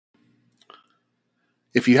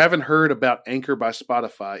If you haven't heard about Anchor by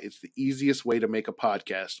Spotify, it's the easiest way to make a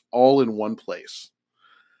podcast all in one place.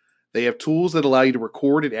 They have tools that allow you to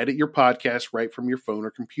record and edit your podcast right from your phone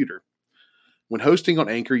or computer. When hosting on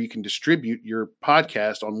Anchor, you can distribute your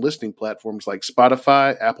podcast on listening platforms like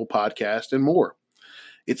Spotify, Apple Podcast, and more.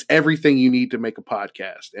 It's everything you need to make a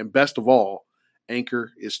podcast. And best of all,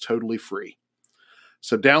 Anchor is totally free.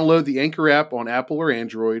 So download the Anchor app on Apple or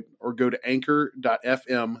Android or go to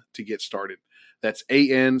anchor.fm to get started. That's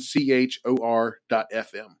ANCHOR.FM.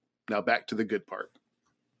 Now back to the good part.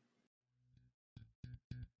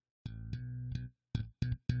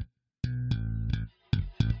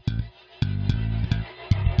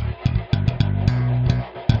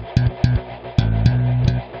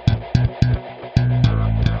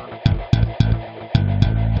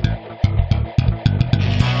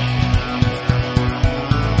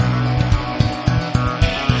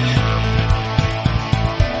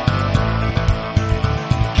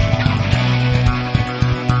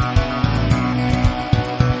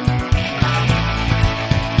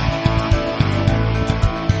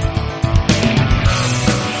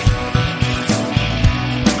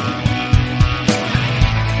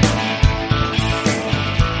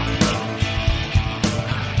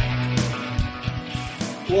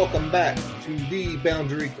 Welcome back to the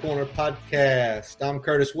Boundary Corner podcast. I'm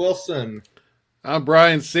Curtis Wilson. I'm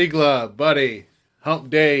Brian Siegler, buddy. Hump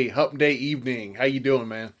day evening. How you doing,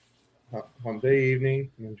 man? Hump day evening.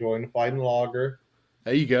 I'm enjoying the fighting lager.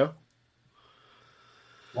 There you go.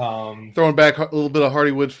 Throwing back a little bit of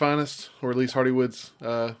Hardywood's finest, or at least Hardywood's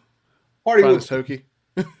finest Hokie.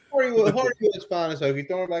 Hardywood's finest Hokie.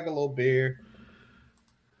 Throwing back a little beer.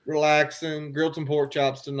 Relaxing. Grilled some pork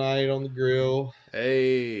chops tonight on the grill.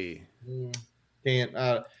 Hey. Can't.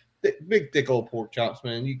 Big, thick old pork chops,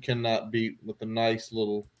 man. You cannot beat with a nice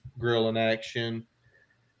little grilling action.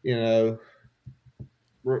 You know,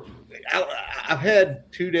 I've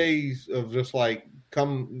had 2 days of just like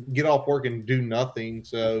come get off work and do nothing.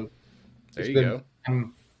 So there you go.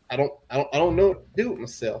 I don't know what to do with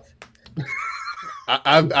myself.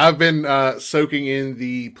 I've been soaking in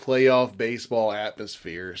the playoff baseball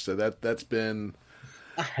atmosphere, so that's been.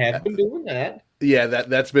 I have been doing that. Yeah,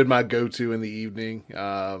 that's been my go-to in the evening. Get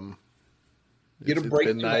a break. It's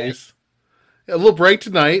been tonight. nice. A little break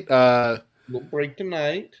tonight.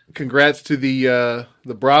 Congrats to the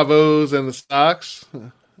Bravos and the Stocks.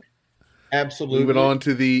 Absolutely. Moving on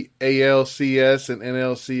to the ALCS and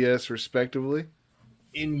NLCS respectively.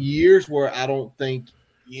 In years where I don't think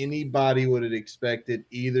anybody would have expected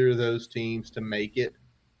either of those teams to make it.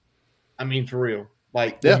 I mean, for real.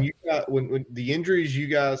 Like, yeah. when the injuries you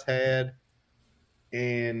guys had,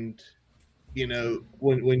 and, you know,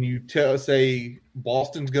 when you say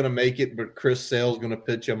Boston's going to make it, but Chris Sale's going to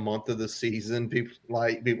pitch a month of the season, people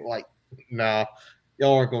like, nah,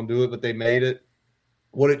 y'all aren't going to do it, but they made it.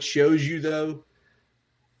 What it shows you, though,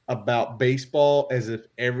 about baseball, as if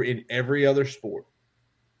in every other sport,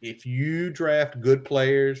 if you draft good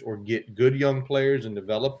players or get good young players and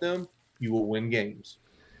develop them, you will win games.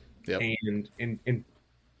 Yep. And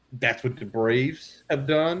that's what the Braves have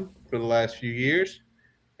done for the last few years.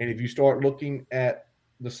 And if you start looking at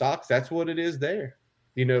the Sox, that's what it is there.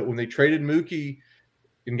 You know, when they traded Mookie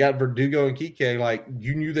and got Verdugo and Kike, like,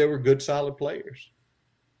 you knew they were good, solid players.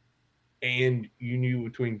 And you knew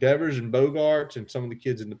between Devers and Bogarts and some of the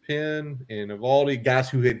kids in the pen and Evaldi, guys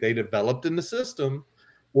who they developed in the system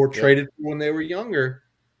or traded for when they were younger.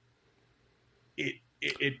 It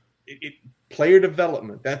player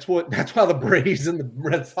development. That's why the Braves and the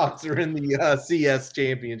Red Sox are in the CS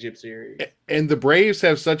Championship Series. And the Braves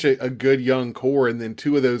have such a good young core, and then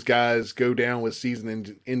two of those guys go down with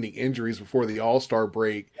season-ending injuries before the All-Star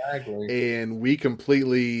break. Exactly. And we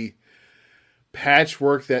completely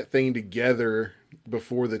patchworked that thing together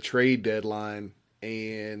before the trade deadline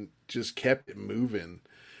and just kept it moving.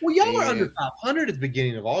 Well, y'all were under 500 at the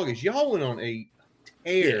beginning of August. Y'all went on a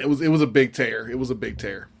tear. Yeah, it was a big tear. It was a big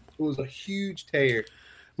tear. It was a huge tear.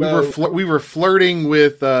 We were flirting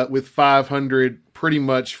with 500 pretty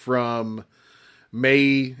much from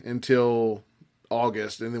May until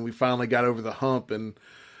August, and then we finally got over the hump. And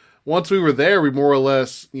once we were there, we more or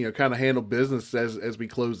less, you know, kind of handled business as we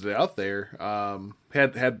closed it out there.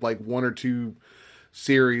 Had like one or two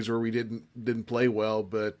series where we didn't play well,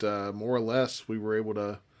 but more or less we were able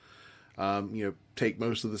to take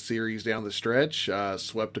most of the series down the stretch,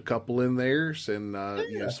 swept a couple in theirs, and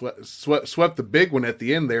swept the big one at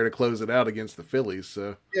the end there to close it out against the Phillies.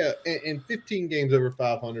 So yeah, and 15 games over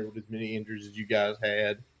 500 with as many injuries as you guys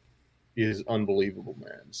had is unbelievable,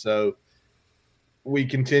 man. So we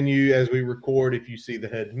continue as we record. If you see the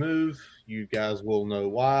heads move, you guys will know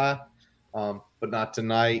why. but not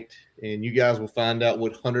tonight. And you guys will find out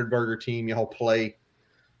what 100-burger team y'all play.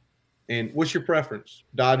 And what's your preference,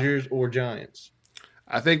 Dodgers or Giants?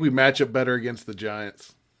 I think we match up better against the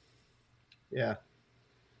Giants. Yeah,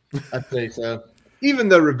 I'd say so. Even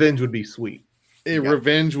though revenge would be sweet.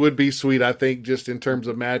 Revenge would be sweet, I think, just in terms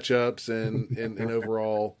of matchups and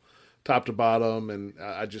overall top to bottom. And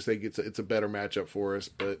I just think it's a better matchup for us.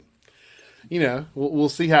 But, we'll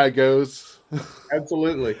see how it goes.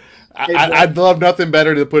 Absolutely. I'd love nothing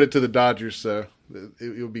better to put it to the Dodgers. So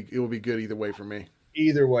it will be good either way for me.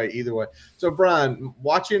 Either way. So, Brian,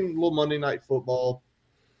 watching a little Monday Night Football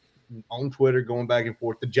on Twitter, going back and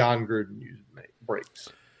forth, the John Gruden news breaks.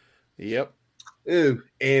 Yep. Ooh,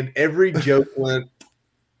 and every joke went,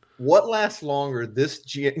 what lasts longer, this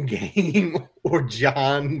game or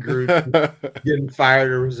John Gruden getting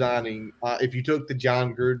fired or resigning? If you took the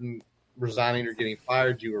John Gruden resigning or getting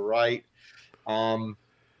fired, you were right. 10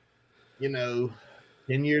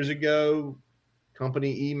 years ago,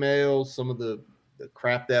 company emails, some of the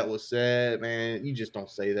crap that was said, man, you just don't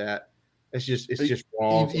say that. It's just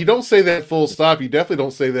wrong. You don't say that full stop. You definitely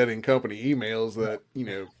don't say that in company emails that,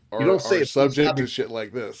 are subject to shit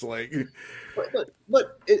like this. Like,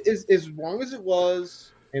 but as long as it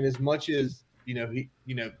was, and as much as, he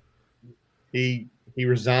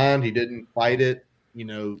resigned, he didn't fight it,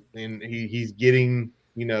 and he's getting,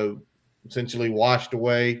 essentially washed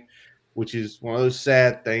away, which is one of those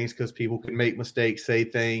sad things because people can make mistakes, say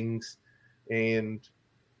things, and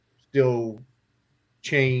still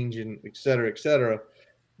change and et cetera, et cetera.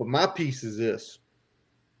 But my piece is this.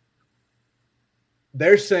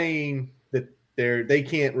 They're saying that they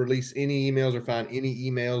can't release any emails or find any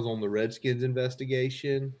emails on the Redskins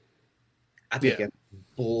investigation. I think that's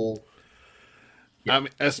bull. Yeah.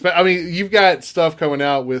 I mean, you've got stuff coming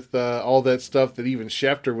out with all that stuff that even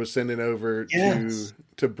Schefter was sending over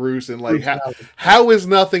to Bruce, and like, how is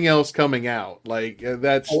nothing else coming out? Like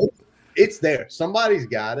that's it's there. Somebody's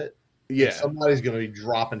got it. Yeah, somebody's going to be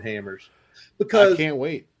dropping hammers because I can't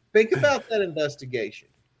wait. Think about that investigation.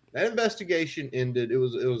 That investigation ended. It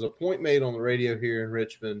was a point made on the radio here in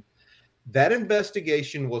Richmond. That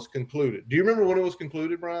investigation was concluded. Do you remember when it was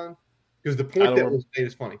concluded, Brian? Because the point that was made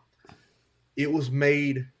is funny. It was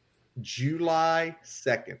made July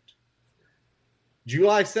 2nd.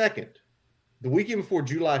 July 2nd, the weekend before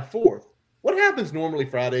July 4th. What happens normally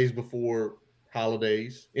Fridays before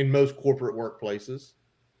holidays in most corporate workplaces?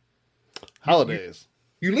 Holidays.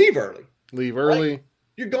 You leave early. Leave early. Right?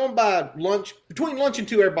 You're gone by lunch. Between lunch and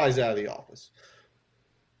 2, everybody's out of the office.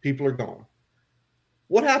 People are gone.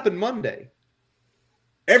 What happened Monday?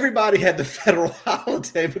 Everybody had the federal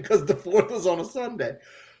holiday because the 4th was on a Sunday.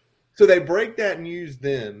 So they break that news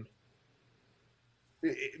then.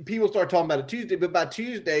 People start talking about it Tuesday, but by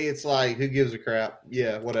Tuesday, it's like, who gives a crap?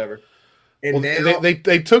 Yeah, whatever. And now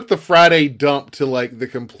they took the Friday dump to like the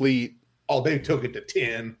complete. Oh, they took it to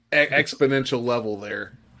 10. Exponential level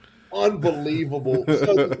there. Unbelievable.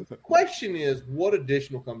 So the question is, what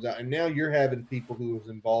additional comes out? And now you're having people who was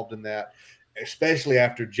involved in that, especially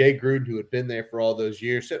after Jay Gruden, who had been there for all those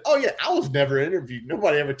years, said, oh, yeah, I was never interviewed.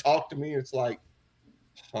 Nobody ever talked to me. It's like,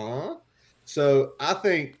 huh? So I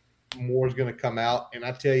think more is going to come out. And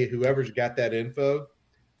I tell you, whoever's got that info,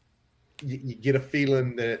 you get a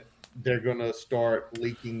feeling that they're going to start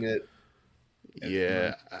leaking it.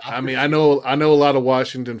 Yeah, I mean, I know a lot of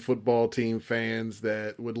Washington football team fans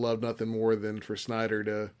that would love nothing more than for Snyder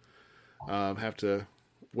to have to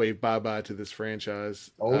wave bye-bye to this franchise.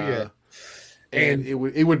 Oh yeah, and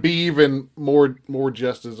it would be even more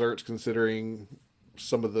just desserts considering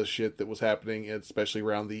some of the shit that was happening, especially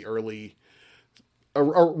around the early,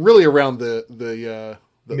 really around the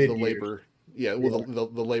labor, the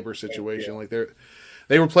labor situation. Like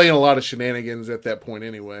they were playing a lot of shenanigans at that point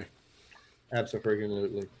anyway.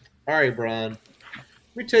 Absolutely. All right, Brian.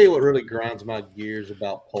 Let me tell you what really grinds my gears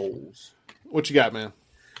about polls. What you got, man?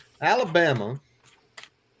 Alabama,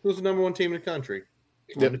 who's the number 1 team in the country,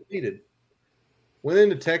 undefeated, went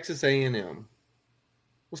into Texas A&M.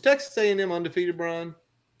 Was Texas A&M undefeated, Brian?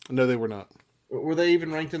 No, they were not. Were they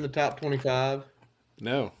even ranked in the top 25?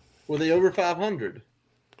 No. Were they over 500?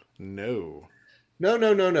 No.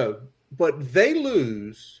 No. But they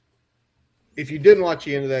lose. If you didn't watch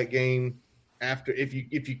the end of that game,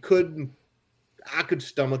 if you couldn't, I could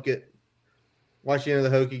stomach it. Watch the end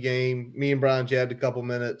of the Hokie game. Me and Brian jabbed a couple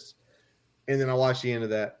minutes, and then I watched the end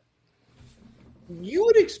of that. You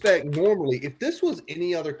would expect normally, if this was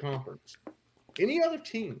any other conference, any other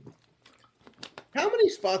team, how many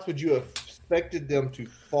spots would you have expected them to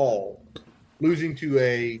fall, losing to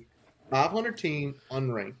a 500 team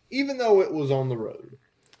unranked, even though it was on the road?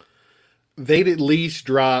 they'd at least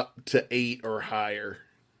drop to 8 or higher.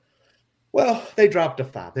 Well, they dropped to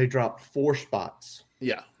 5. They dropped 4 spots.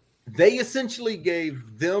 Yeah. They essentially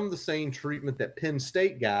gave them the same treatment that Penn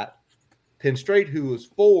State got. Penn State, who was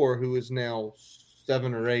 4, who is now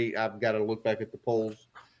 7 or 8, I've got to look back at the polls,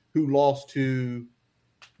 who lost to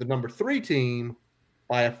the number 3 team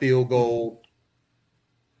by a field goal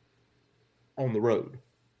on the road.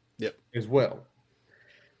 Yep. As well.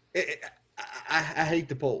 I hate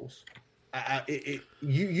the polls.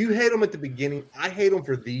 You hate them at the beginning. I hate them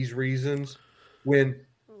for these reasons. When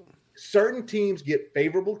certain teams get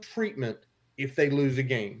favorable treatment if they lose a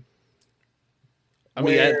game. I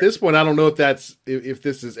mean, at this point, I don't know if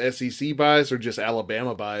this is SEC bias or just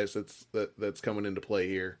Alabama bias that's coming into play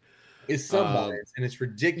here. It's some bias, and it's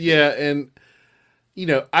ridiculous. Yeah, and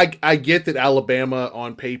I get that Alabama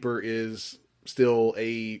on paper is still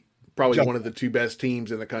probably one of the 2 best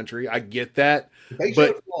teams in the country. I get that,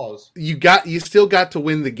 but you still got to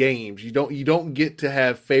win the games. You don't get to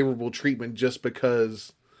have favorable treatment just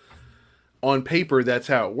because on paper that's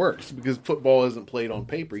how it works. Because football isn't played on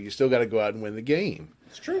paper. You still got to go out and win the game.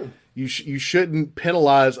 It's true. You shouldn't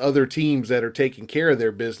penalize other teams that are taking care of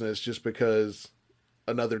their business just because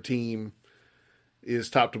another team is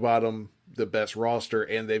top to bottom the best roster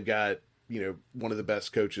and they've got one of the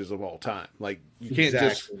best coaches of all time. Like you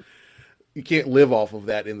can't live off of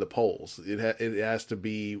that in the polls. It has to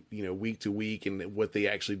be week to week and what they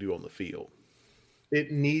actually do on the field.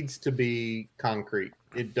 It needs to be concrete.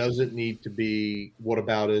 It doesn't need to be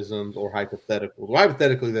whataboutisms or hypotheticals. Well,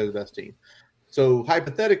 hypothetically, they're the best team. So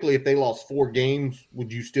hypothetically, if they lost 4 games, would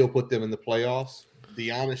you still put them in the playoffs?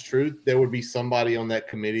 The honest truth, there would be somebody on that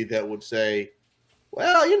committee that would say,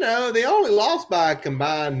 well, they only lost by a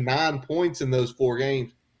combined 9 points in those 4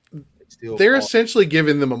 games. They're essentially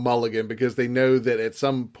giving them a mulligan because they know that at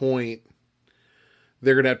some point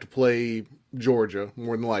they're going to have to play Georgia,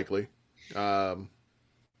 more than likely.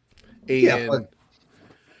 They're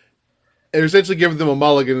essentially giving them a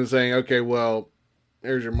mulligan and saying, okay, well,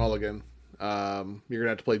 there's your mulligan. You're going to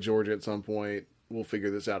have to play Georgia at some point. We'll figure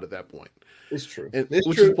this out at that point. It's true.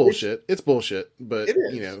 Which is bullshit. It's bullshit, but it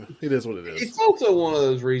is what it is. It's also one of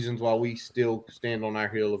those reasons why we still stand on our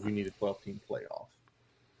hill if we need a 12-team playoff.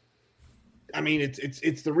 I mean,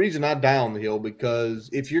 it's the reason I die on the hill, because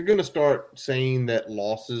if you're going to start saying that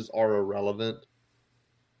losses are irrelevant,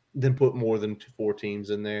 then put more than 4 teams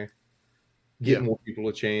in there. Get more people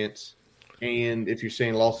a chance. And if you're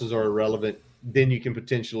saying losses are irrelevant, then you can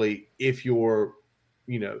potentially, if your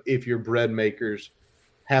bread makers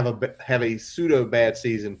have a pseudo bad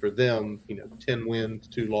season for them, 10 wins,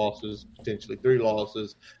 2 losses, potentially 3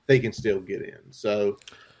 losses, they can still get in. So,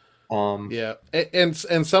 and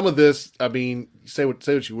some of this, I mean, say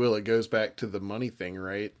what you will, it goes back to the money thing,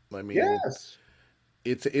 right? I mean, yes,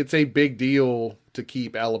 it's a big deal to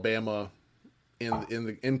keep Alabama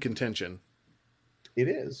in contention. It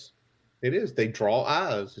is. They draw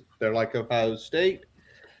eyes. They're like Ohio State.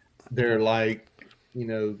 They're like,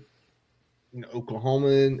 Oklahoma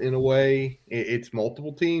in a way. It's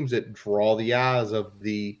multiple teams that draw the eyes of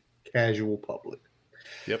the casual public.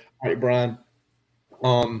 Yep. All right, Brian.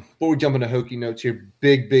 Before we jump into Hokie notes here,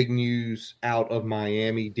 big news out of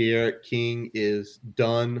Miami. Derek King is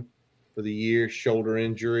done for the year, shoulder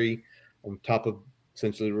injury, on top of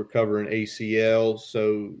essentially recovering ACL.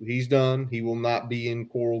 So he's done. He will not be in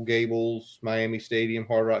Coral Gables, Miami Stadium,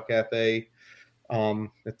 Hard Rock Cafe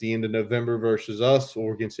at the end of November versus us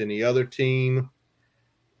or against any other team.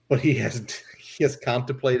 But he has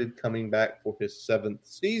contemplated coming back for his 7th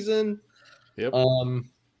season. Yep. All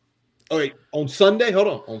right, on Sunday, hold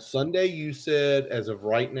on. On Sunday, you said, as of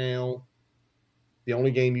right now, the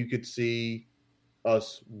only game you could see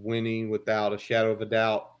us winning without a shadow of a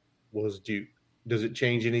doubt was Duke. Does it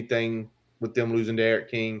change anything with them losing to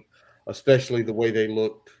Eric King, especially the way they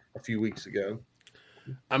looked a few weeks ago?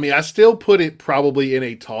 I mean, I still put it probably in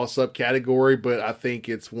a toss-up category, but I think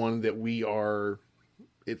it's one that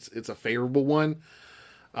it's a favorable one.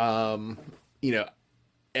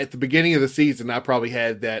 At the beginning of the season, I probably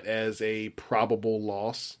had that as a probable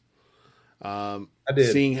loss. I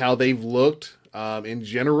did. Seeing how they've looked in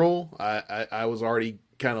general, I was already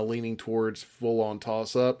kind of leaning towards full-on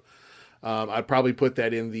toss-up. I'd probably put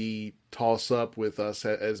that in the toss-up with us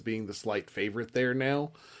as being the slight favorite there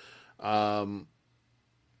now. Kind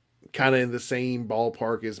of in the same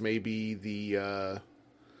ballpark as maybe the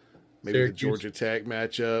Georgia Tech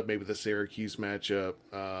matchup, maybe the Syracuse matchup.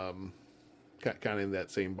 Kind of in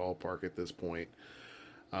that same ballpark at this point.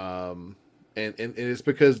 And it's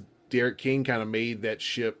because Derek King kind of made that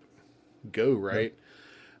ship go, right?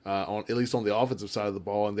 on at least on the offensive side of the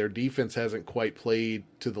ball, and their defense hasn't quite played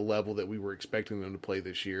to the level that we were expecting them to play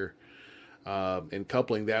this year. And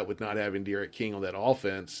coupling that with not having Derek King on that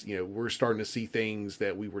offense, we're starting to see things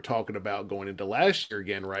that we were talking about going into last year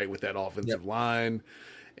again, right? With that offensive line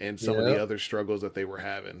and some of the other struggles that they were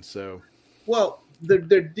having. So, well, their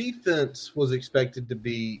defense was expected to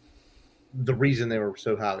be the reason they were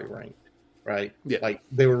so highly ranked, right? Yeah. Like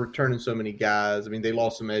they were returning so many guys. I mean, they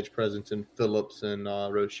lost some edge presence in Phillips and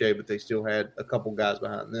Roche, but they still had a couple guys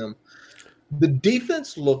behind them. The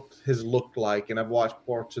defense has looked like, and I've watched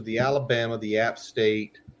parts of the Alabama, the App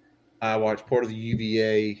State. I watched part of the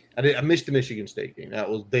UVA. I missed the Michigan State game. That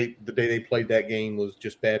was the day they played that game was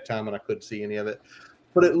just bad time, and I couldn't see any of it.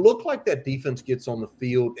 But it looked like that defense gets on the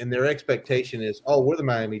field, and their expectation is, oh, we're the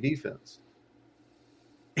Miami defense.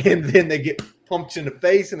 And then they get pumped in the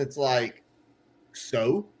face, and it's like,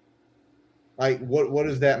 so? Like, what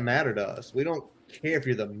does that matter to us? We don't care if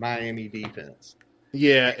you're the Miami defense.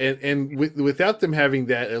 Yeah, and without them having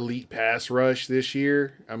that elite pass rush this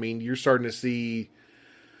year, I mean, you're starting to see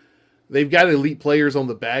they've got elite players on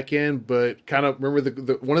the back end, but kind of remember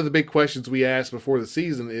the one of the big questions we asked before the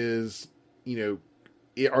season is,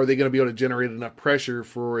 are they going to be able to generate enough pressure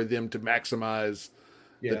for them to maximize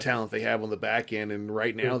the talent they have on the back end? And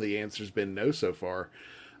right now, the answer's been no so far.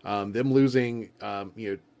 Them losing,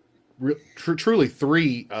 truly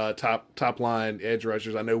three top line edge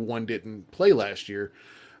rushers. I know one didn't play last year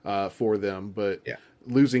for them, but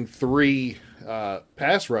losing three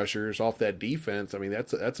pass rushers off that defense, I mean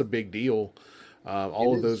that's a big deal.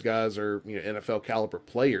 All of those guys are NFL caliber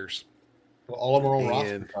players. Well, all of them are on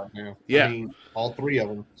roster right now. Yeah, I mean, all three of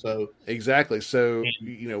them. So exactly. So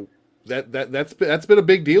that's been a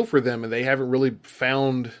big deal for them, and they haven't really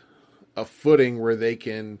found a footing where they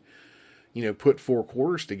can put four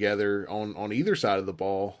quarters together on either side of the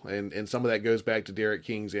ball. And some of that goes back to Derek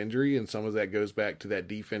King's injury, and some of that goes back to that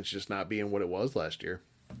defense just not being what it was last year.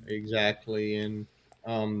 Exactly. And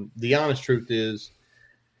the honest truth is,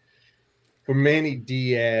 for Manny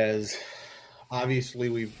Diaz,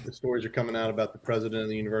 obviously the stories are coming out about the president of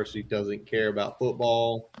the university doesn't care about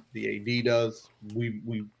football. The AD does.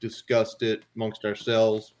 We discussed it amongst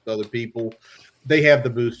ourselves, other people. They have the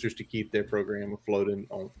boosters to keep their program afloat and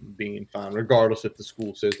on being fine, regardless if the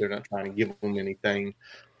school says they're not trying to give them anything.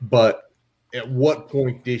 But at what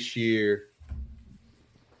point this year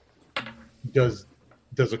does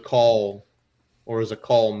a call or is a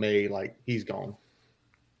call made like he's gone?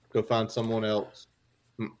 Go find someone else.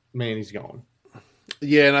 Man, he's gone.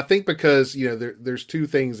 Yeah, and I think because there's two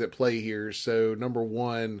things at play here. So number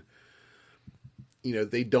one,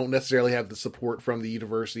 they don't necessarily have the support from the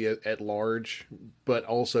university at large, but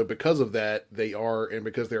also because of that, and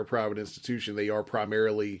because they're a private institution, they are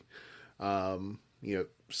primarily,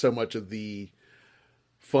 so much of the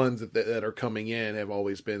funds that are coming in have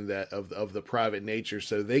always been that of the private nature.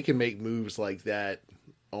 So they can make moves like that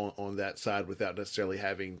on that side without necessarily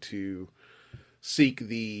having to seek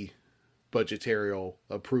the budgetary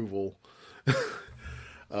approval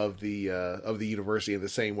of the university in the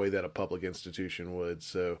same way that a public institution would.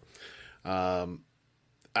 So I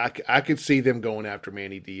could see them going after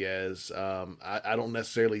Manny Diaz. I don't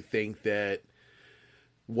necessarily think that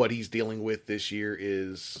what he's dealing with this year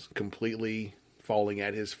is completely falling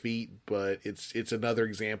at his feet, but it's another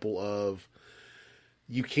example of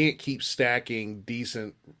you can't keep stacking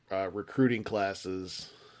decent recruiting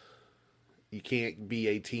classes. You can't be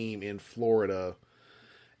a team in Florida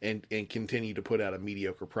and continue to put out a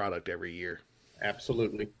mediocre product every year.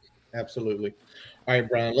 Absolutely. All right,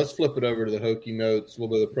 Brian, let's flip it over to the Hokie notes, a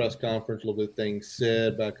little bit of the press conference, a little bit of things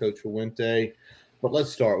said by Coach Fuente. But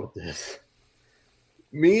let's start with this.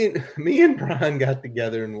 Me and Brian got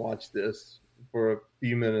together and watched this for a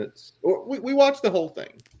few minutes. Or we watched the whole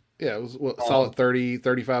thing. Yeah, it was solid 30,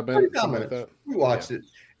 35 minutes. 35 minutes. Like that. We watched it.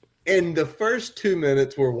 And the first 2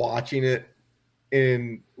 minutes we're watching it,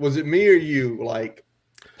 and was it me or you, like,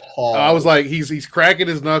 pause? I was like, he's cracking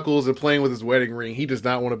his knuckles and playing with his wedding ring. He does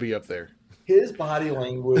not want to be up there. His body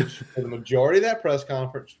language for the majority of that press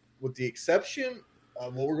conference, with the exception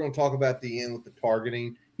of what we're going to talk about at the end with the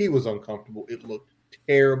targeting, he was uncomfortable. It looked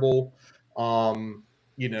terrible.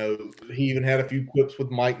 He even had a few quips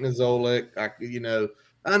with Mike Nizolik. I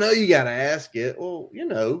know you got to ask it. Well,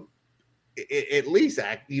 at least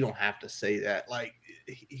you don't have to say that. Like,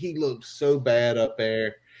 he looked so bad up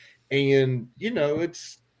there, and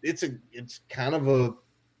it's kind of a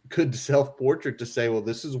good self-portrait to say, well,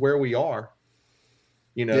 this is where we are.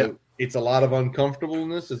 It's a lot of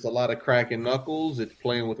uncomfortableness. It's a lot of cracking knuckles. It's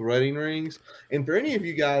playing with wedding rings. And for any of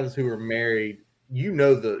you guys who are married,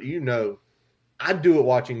 I do it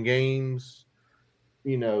watching games.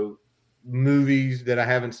 you know, movies that I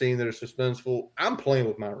haven't seen that are suspenseful, I'm playing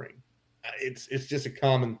with my ring. It's just a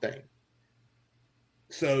common thing.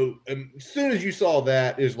 So as soon as you saw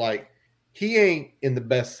that, it's like he ain't in the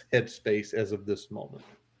best headspace as of this moment.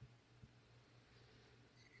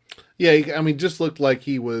 Yeah, I mean, just looked like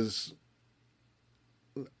he was,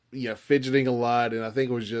 fidgeting a lot, and I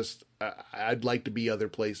think it was just I'd like to be other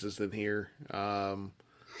places than here. And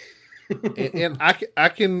I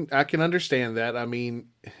can understand that. I mean,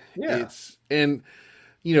 Yeah. it's and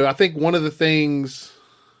I think one of the things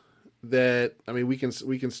that we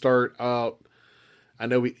can start out. I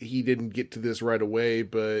know he didn't get to this right away,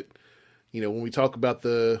 but when we talk about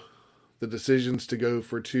the decisions to go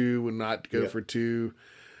for two and not to go for two,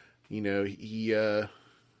 he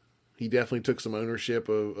definitely took some ownership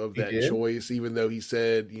of that choice, even though he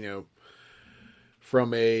said,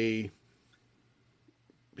 from his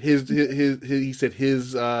he said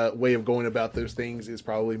his way of going about those things is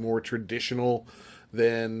probably more traditional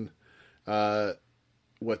than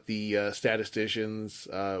what the statisticians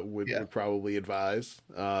would probably advise.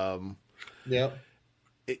 Yeah.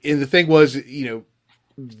 And the thing was,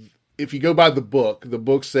 if you go by the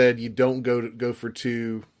book said you don't go for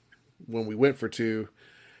two when we went for two,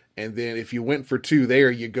 and then if you went for two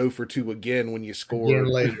there, you go for two again when you score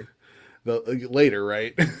later. Later,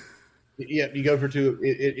 right? Yeah, you go for two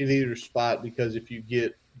in either spot, because if you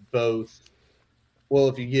get both, well,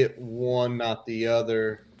 if you get one, not the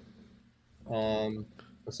other,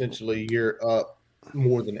 essentially you're up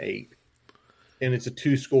more than 8, and it's a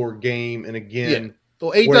 2-score game. And again, yeah.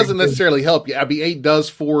 Well, 8 doesn't necessarily help you. I mean, 8 does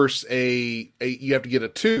force you have to get a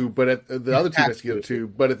 2, but the other team has to get a 2.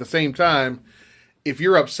 But at the same time, if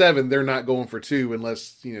you're up 7, they're not going for 2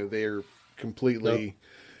 unless they're completely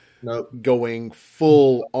going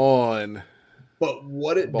full on. But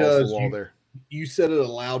what it does, you said it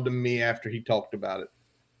aloud to me after he talked about it.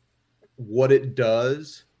 What it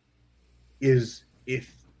does is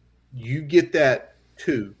if you get that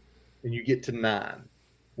 2 and you get to 9,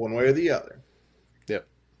 one way or the other. Yep.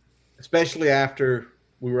 Especially after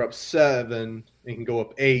we were up 7 and can go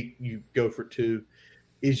up 8, you go for 2.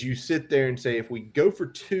 Is you sit there and say, if we go for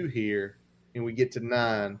 2 here and we get to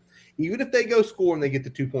 9, even if they go score and they get the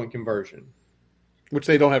 2-point conversion, which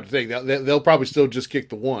they don't have to take, they'll probably still just kick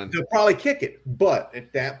the 1. They'll probably kick it, but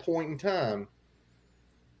at that point in time,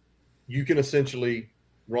 you can essentially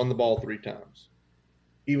run the ball 3 times.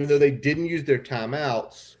 Even though they didn't use their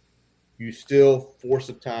timeouts, you still force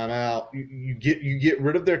a timeout. You get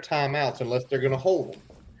rid of their timeouts unless they're going to hold them.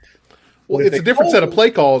 Well, it's a different set of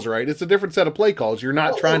play calls, right? It's a different set of play calls. You're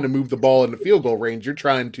not trying to move the ball into field goal range. You're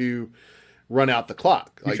trying to run out the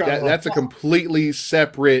clock. Like that's a completely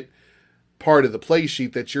separate part of the play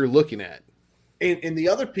sheet that you're looking at. And the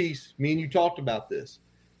other piece, me and you talked about this,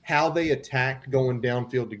 how they attacked going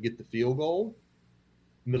downfield to get the field goal,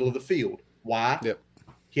 middle of the field. Why? Yep.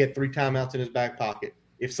 He had 3 timeouts in his back pocket.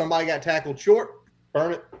 If somebody got tackled short,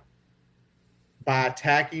 burn it. By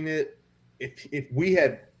attacking it, if we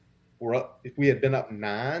had been up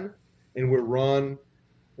 9 and we run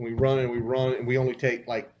and we only take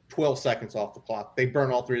like 12 seconds off the clock, they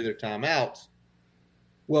burn all 3 of their timeouts.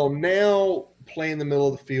 Well, now playing the middle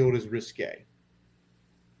of the field is risque.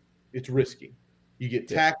 It's risky. You get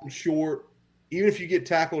tackled short. Even if you get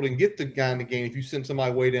tackled and get the guy in the game, if you send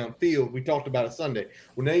somebody way downfield, we talked about it Sunday.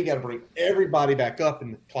 Well, now you got to bring everybody back up,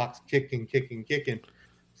 and the clock's kicking.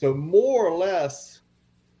 So more or less,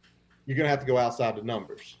 you're going to have to go outside the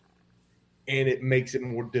numbers, and it makes it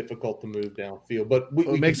more difficult to move downfield. But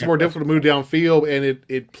it makes it more difficult to move downfield, and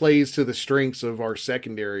it plays to the strengths of our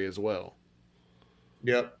secondary as well.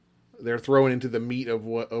 Yep. They're throwing into the meat of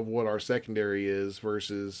what our secondary is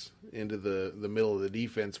versus into the middle of the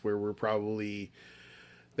defense, where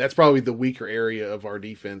that's probably the weaker area of our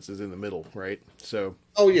defense is in the middle, right? So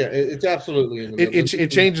it's absolutely in the middle. It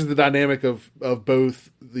changes the dynamic of both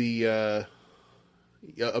the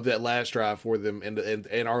of that last drive for them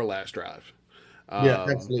and our last drive.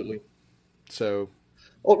 Absolutely. So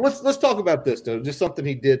let's talk about this though. Just something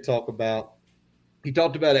he did talk about. He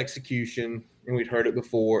talked about execution, and we'd heard it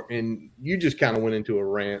before, and you just kind of went into a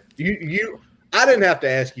rant. I didn't have to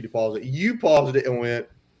ask you to pause it. You paused it and went.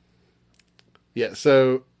 Yeah,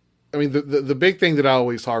 so, I mean, the big thing that I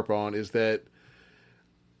always harp on is that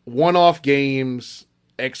one-off games,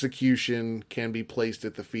 execution can be placed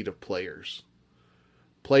at the feet of players.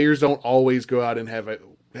 Players don't always go out and have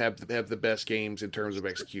the best games in terms of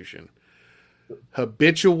execution.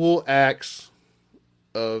 Habitual acts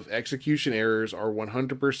of execution errors are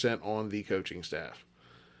 100% on the coaching staff.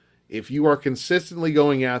 If you are consistently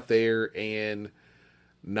going out there and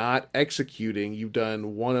not executing, you've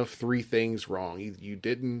done one of three things wrong. Either you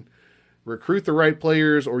didn't recruit the right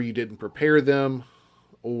players, or you didn't prepare them,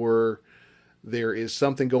 or there is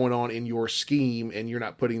something going on in your scheme and you're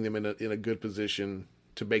not putting them in a good position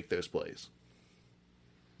to make those plays.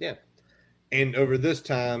 Yeah. And over this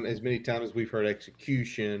time, as many times as we've heard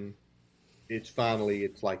execution, it's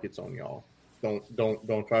like it's on y'all.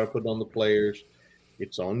 Don't try to put it on the players.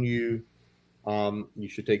 It's on you. You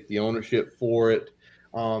should take the ownership for it.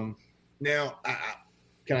 Now,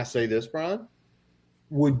 can I say this, Brian?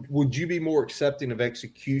 Would you be more accepting of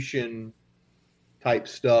execution type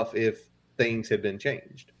stuff if things had been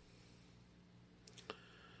changed?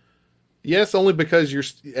 Yes, only because you're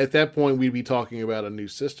at that point we'd be talking about a new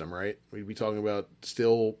system, right? We'd be talking about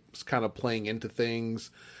still kind of playing into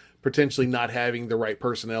things, potentially not having the right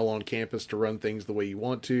personnel on campus to run things the way you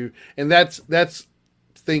want to, and that's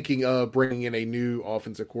thinking of bringing in a new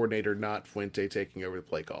offensive coordinator, not Fuente taking over the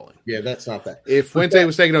play calling. Yeah, that's not that. If Fuente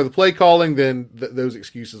was taking over the play calling, then those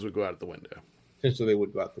excuses would go out the window. Potentially they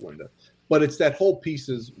would go out the window. But it's that whole piece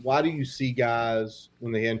is, why do you see guys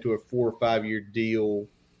when they head into a 4 or 5 year deal,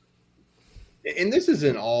 and this is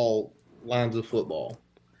in all lines of football,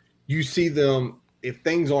 you see them, if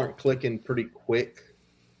things aren't clicking pretty quick,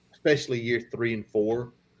 especially year 3 and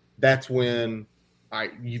 4, that's when, all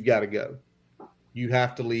right, you've got to go. You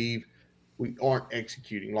have to leave. We aren't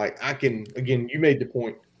executing. Like, again, you made the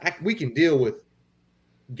point. We can deal with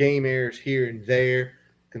game errors here and there.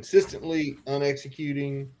 Consistently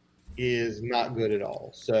unexecuting is not good at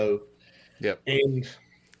all. So, yep. And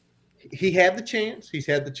he had the chance. He's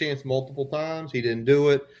had the chance multiple times. He didn't do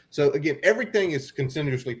it. So again, everything is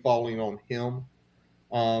continuously falling on him.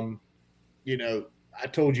 I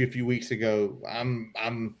told you a few weeks ago,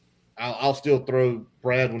 I'll still throw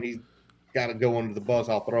Brad when he's got to go under the bus.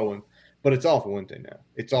 I'll throw him, but it's all for Wednesday now.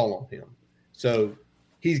 It's all on him. So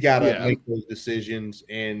he's got to make those decisions,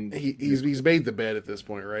 and he's made the bed at this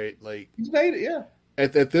point, right? Like, he's made it, yeah.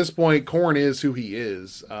 At this point, Corn is who he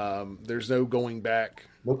is. There's no going back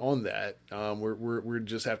on that. We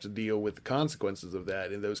just have to deal with the consequences of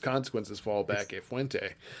that, and those consequences fall back at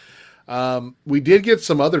Fuente. We did get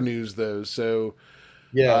some other news though, so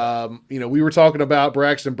yeah. We were talking about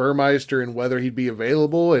Braxton Burmeister and whether he'd be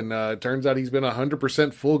available, and it turns out he's been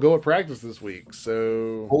 100% full go at practice this week.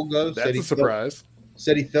 So full go. That's a surprise.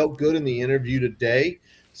 Said he felt good in the interview today.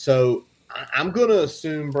 So I'm going to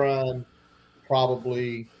assume, Brian,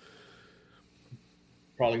 probably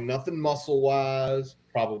nothing muscle-wise,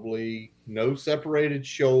 probably no separated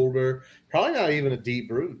shoulder, probably not even a deep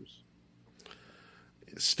bruise.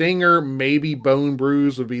 Stinger, maybe bone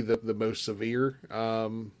bruise would be the most severe.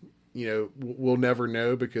 We'll never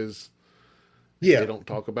know because they don't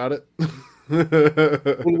talk about it.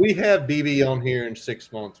 When we have BB on here in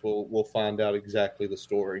 6 months, we'll find out exactly the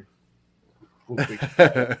story. We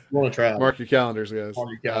want to try. Mark your calendars, guys. Mark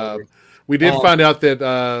your calendars. We did find out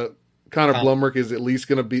that Connor Blumrick is at least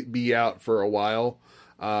going to be out for a while.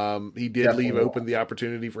 He did leave open the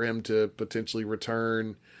opportunity for him to potentially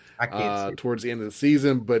return towards the end of the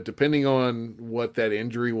season, but depending on what that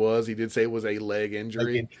injury was, he did say it was a leg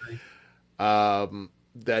injury.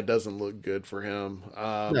 That doesn't look good for him.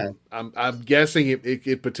 No. I'm guessing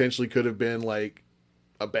it potentially could have been like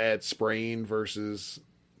a bad sprain versus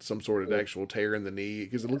some sort of actual tear in the knee,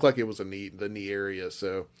 because it looked like it was the knee area.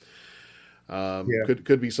 So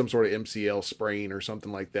could be some sort of MCL sprain or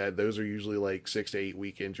something like that. Those are usually like 6 to 8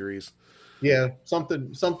 week injuries. Yeah,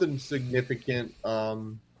 something significant.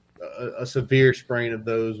 A severe sprain of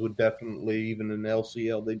those would definitely, even an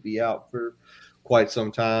LCL, they'd be out for quite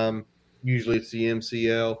some time. Usually it's the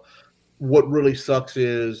MCL. What really sucks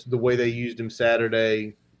is the way they used him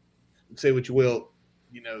Saturday. Say what you will,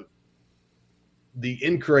 the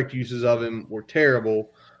incorrect uses of him were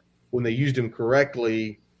terrible. When they used him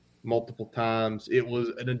correctly multiple times, it was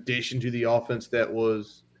an addition to the offense that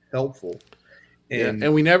was helpful. And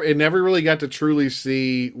it never really got to truly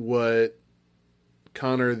see what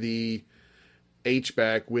Connor, the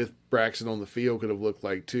H-back with Braxton on the field, could have looked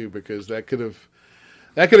like too, because that could have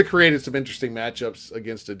created some interesting matchups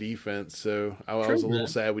against a defense. So I was a little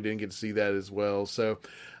sad we didn't get to see that as well. So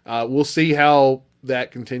we'll see how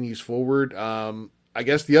that continues forward. I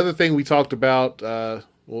guess the other thing we talked about,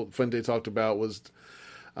 Fuente talked about, was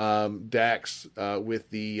Dax with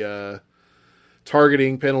the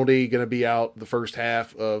targeting penalty going to be out the first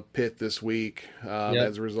half of Pitt this week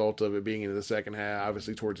as a result of it being into the second half,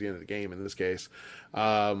 obviously towards the end of the game in this case.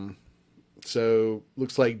 So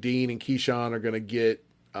looks like Dean and Keyshawn are going to get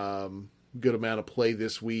good amount of play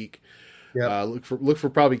this week. Yep. Look for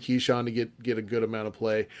probably Keyshawn to get a good amount of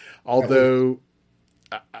play. Although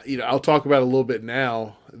I'll talk about it a little bit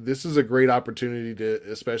now. This is a great opportunity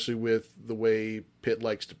to, especially with the way Pitt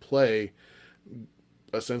likes to play,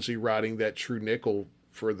 essentially riding that true nickel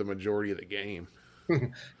for the majority of the game.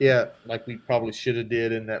 Yeah, like we probably should have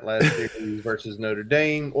did in that last series versus Notre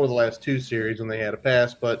Dame, or the last two series when they had a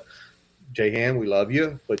pass. But Jahan, we love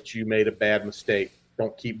you, but you made a bad mistake.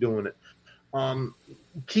 Don't keep doing it.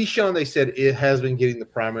 Keyshawn, they said it has been getting the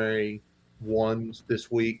primary ones this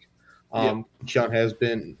week. Keyshawn has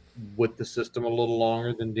been with the system a little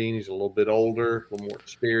longer than Dean. He's a little bit older, a little more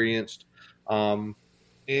experienced. And,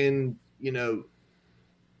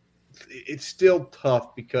 it's still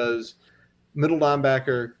tough because middle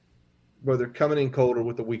linebacker, whether coming in cold or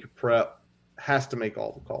with a week of prep, has to make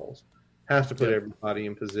all the calls, has to put everybody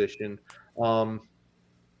in position. And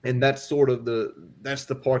that's that's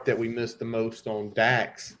the part that we missed the most on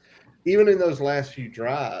Dax. Even in those last few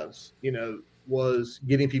drives, was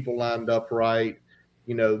getting people lined up right.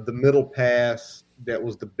 The middle pass that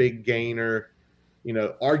was the big gainer.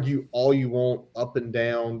 Argue all you want up and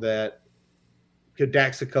down that could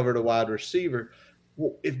Dax have covered a wide receiver.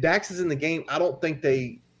 Well, if Dax is in the game, I don't think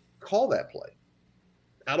they call that play.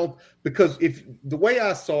 Because if the way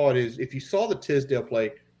I saw it is, if you saw the Tisdale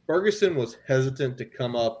play, Ferguson was hesitant to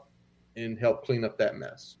come up and help clean up that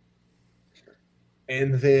mess.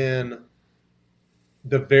 And then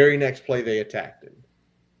the very next play they attacked him.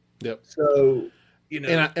 Yep. So,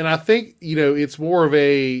 and I think, it's more of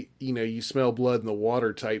a, you smell blood in the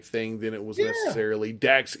water type thing than it was necessarily.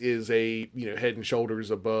 Dax is a, head and shoulders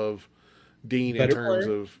above Dean in terms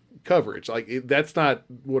of coverage. Like that's not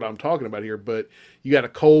what I'm talking about here, but you got a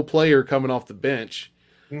cold player coming off the bench.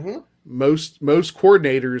 Mm-hmm. Most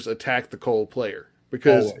coordinators attack the cold player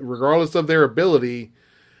because regardless of their ability,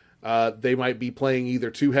 they might be playing either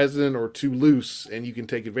too hesitant or too loose, and you can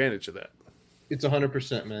take advantage of that. It's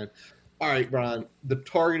 100%, man. All right, Brian, the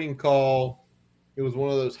targeting call, it was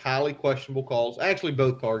one of those highly questionable calls. Actually,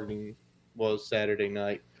 both targeting was Saturday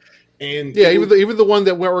night. And even the one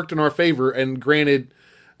that worked in our favor, and granted,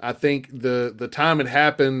 I think the time it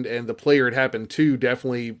happened and the player it happened to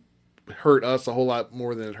definitely hurt us a whole lot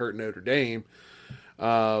more than it hurt Notre Dame.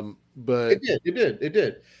 But it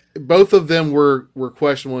did. Both of them were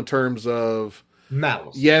questionable in terms of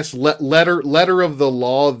malice. Yes, letter of the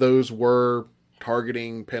law, those were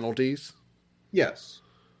targeting penalties. Yes.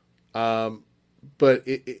 But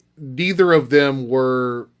neither of them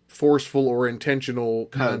were forceful or intentional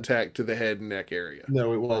contact to the head and neck area.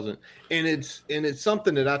 No, it wasn't. And it's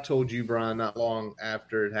something that I told you, Brian, not long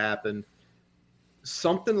after it happened.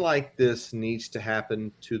 Something like this needs to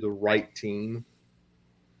happen to the right team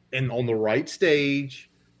and on the right stage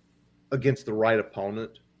against the right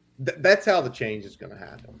opponent. That's how the change is going to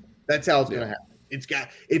happen. That's how it's going to happen.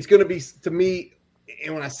 It's going to be, to me,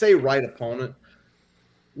 and when I say right opponent,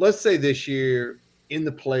 let's say this year in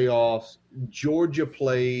the playoffs, Georgia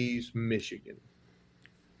plays Michigan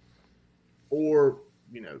or,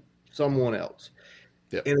 someone else.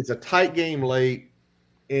 Yep. And it's a tight game late,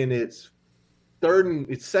 and it's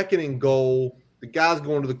second and goal. The guy's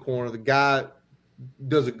going to the corner. The guy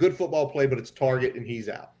does a good football play, but it's target, and he's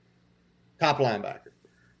out. Top linebacker.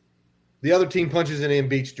 The other team punches it in,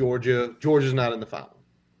 beats Georgia. Georgia's not in the final.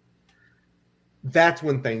 That's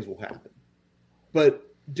when things will happen. But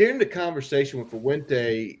during the conversation with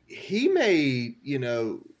Fuente, he made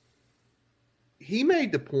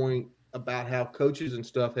the point about how coaches and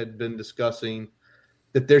stuff had been discussing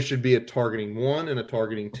that there should be a targeting 1 and a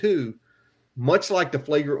targeting 2, much like the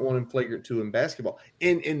flagrant 1 and flagrant 2 in basketball.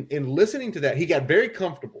 And listening to that, he got very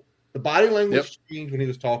comfortable. The body language changed when he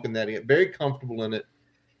was talking that. He got very comfortable in it.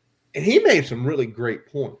 And he made some really great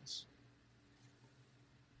points.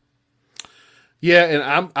 Yeah,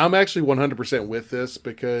 and I'm actually 100% with this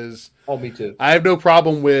because me too. I have no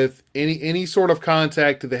problem with any sort of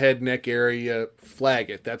contact to the head neck area. Flag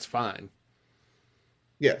it. That's fine.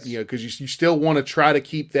 Yes. Because you still want to try to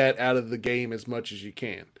keep that out of the game as much as you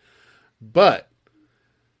can. But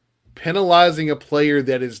penalizing a player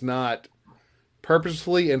that is not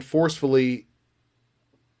purposefully and forcefully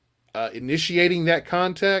initiating that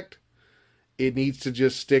contact, it needs to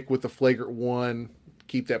just stick with the flagrant 1,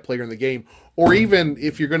 keep that player in the game. Or even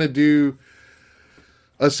if you're going to do,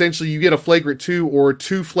 essentially you get a flagrant 2 or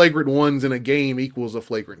 2 flagrant 1s in a game equals a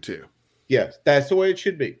flagrant 2. Yes, that's the way it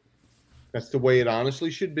should be. That's the way it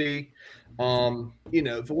honestly should be.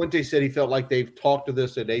 Fuente said he felt like they've talked to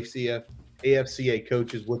this at AFCA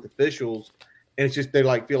coaches with officials, and it's just they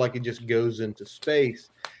feel like it just goes into space.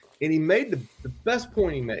 And he made the best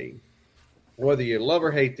point he made, whether you love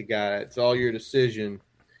or hate the guy, it's all your decision.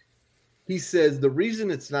 he says the reason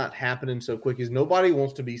it's not happening so quick is nobody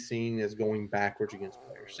wants to be seen as going backwards against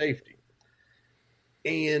player safety.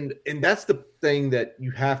 And that's the thing that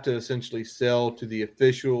you have to essentially sell to the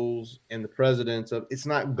officials and the presidents of. It's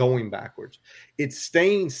not going backwards. It's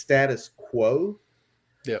staying status quo,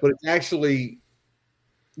 but it's actually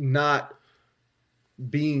not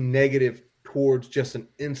being negative towards just an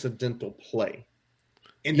incidental play.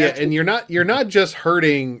 And and you're not just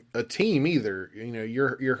hurting a team either. You know,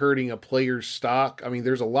 you're hurting a player's stock. I mean,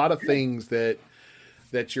 there's a lot of things that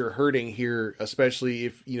you're hurting here, especially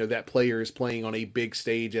if, you know, that player is playing on a big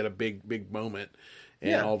stage at a big moment,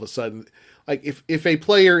 and all of a sudden, like if a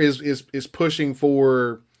player is pushing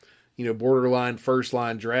for, you know, borderline first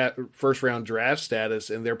round draft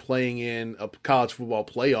status, and they're playing in a college football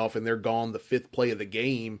playoff and they're gone the 5th play of the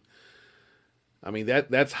game. I mean,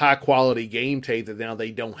 that's high quality game tape that now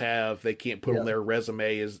they can't put on their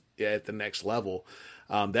resume as at the next level.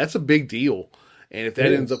 That's a big deal. And if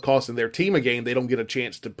that ends up costing their team a game, they don't get a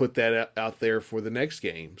chance to put that out there for the next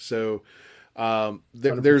game. So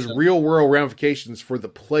there's real world ramifications for the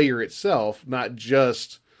player itself, not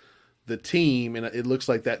just the team. And it looks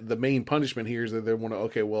like that the main punishment here is that they want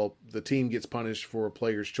to, the team gets punished for a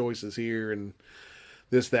player's choices here and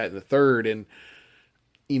this, that, and the third. And,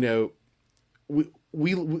 you know,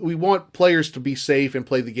 we want players to be safe and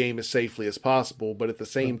play the game as safely as possible, but at the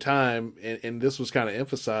same time, and this was kind of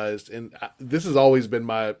emphasized, and this has always been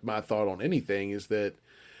my thought on anything, is that,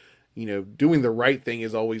 you know, doing the right thing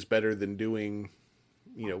is always better than doing,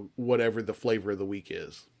 you know, whatever the flavor of the week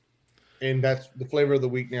is. And that's the flavor of the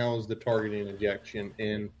week now is the targeting injection.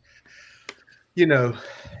 And, you know,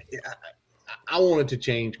 I wanted to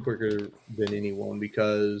change quicker than anyone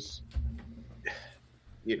because,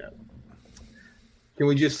 you know, can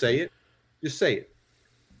we just say it? Just say it.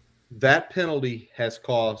 That penalty has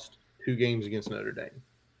cost 2 games against Notre Dame.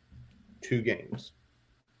 2 games.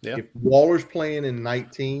 Yeah. If Waller's playing in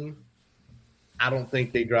 19, I don't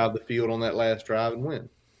think they drive the field on that last drive and win.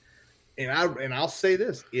 And I'll say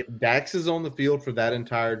this. If Dax is on the field for that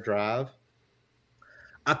entire drive,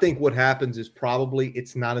 I think what happens is probably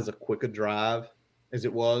it's not as a quick a drive as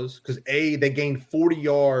it was. Because, they gained 40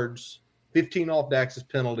 yards, 15 off Dax's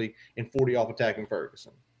penalty, and 40 off attacking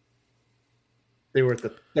Ferguson. They were at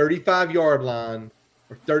the 35-yard line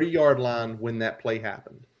or 30-yard line when that play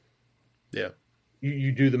happened. Yeah.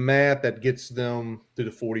 You do the math, that gets them to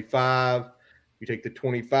the 45. You take the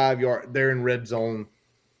 25-yard, they're in red zone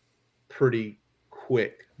pretty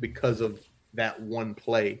quick because of that one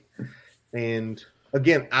play. And,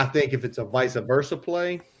 again, I think if it's a vice versa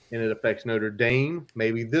play and it affects Notre Dame,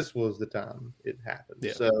 maybe this was the time it happened.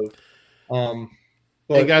 Yeah. So, but,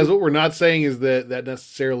 hey guys, what we're not saying is that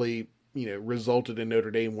necessarily, you know, resulted in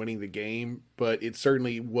Notre Dame winning the game, but it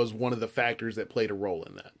certainly was one of the factors that played a role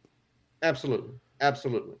in that. Absolutely.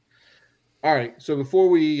 Absolutely. All right. So before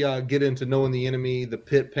we get into knowing the enemy, the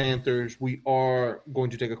Pitt Panthers, we are going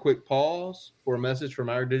to take a quick pause for a message from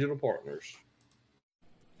our digital partners.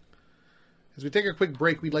 As we take a quick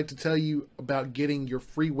break, we'd like to tell you about getting your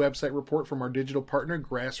free website report from our digital partner,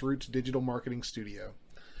 Grassroots Digital Marketing Studio.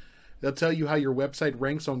 They'll tell you how your website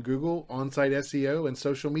ranks on Google, on-site SEO, and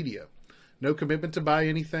social media. No commitment to buy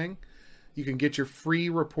anything. You can get your free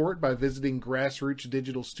report by visiting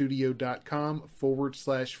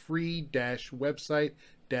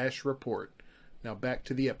grassrootsdigitalstudio.com/free-website-report. Now back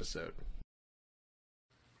to the episode.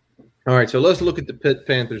 All right, so let's look at the Pitt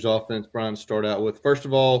Panthers offense, Brian, to start out with. First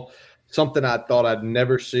of all, something I thought I'd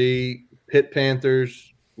never see, Pitt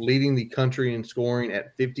Panthers leading the country in scoring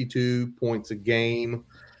at 52 points a game.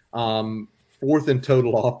 4th in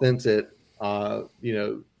total offense at,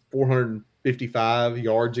 455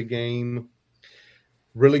 yards a game.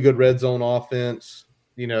 Really good red zone offense.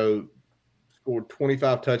 You know, scored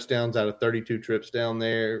 25 touchdowns out of 32 trips down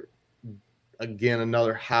there. Again,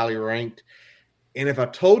 another highly ranked. And if I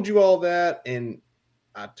told you all that, and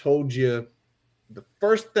I told you the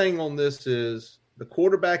first thing on this is the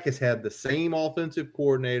quarterback has had the same offensive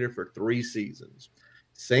coordinator for 3 seasons.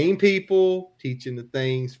 Same people teaching the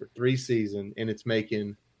things for 3 seasons, and it's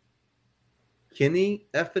making Kenny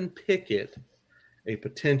Pickett a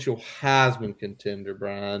potential Heisman contender,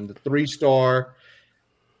 Brian. The 3-star,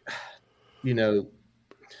 you know,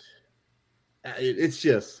 it's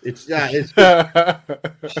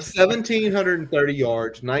 1,730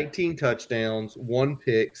 yards, 19 touchdowns, 1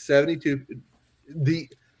 pick, 72.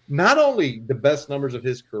 Not only the best numbers of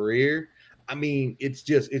his career, I mean, it's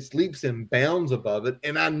leaps and bounds above it.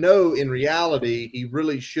 And I know in reality, he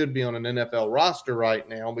really should be on an NFL roster right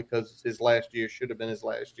now because his last year should have been his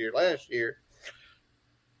last year.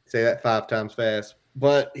 Say that 5 times fast.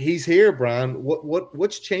 but he's here, Brian.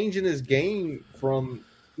 What's changing his game from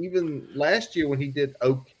even last year when he did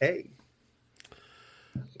okay?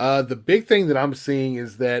 The big thing that I'm seeing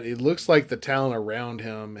is that it looks like the talent around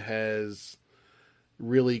him has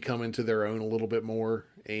really come into their own a little bit more,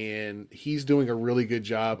 and he's doing a really good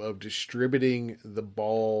job of distributing the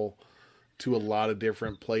ball to a lot of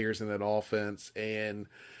different players in that offense and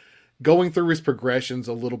going through his progressions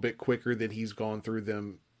a little bit quicker than he's gone through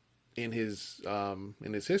them in his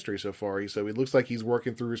history so far. So it looks like he's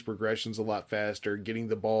working through his progressions a lot faster, getting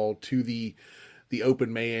the ball to the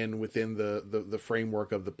open man within the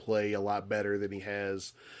framework of the play a lot better than he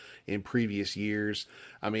has in previous years.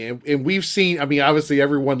 I mean, and we've seen, I mean, obviously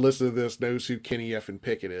everyone listening to this knows who Kenny effing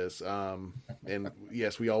Pickett is. And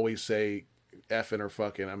yes, we always say effing or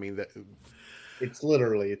fucking. I mean, that It's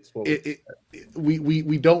literally, it's what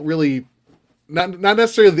we don't really, not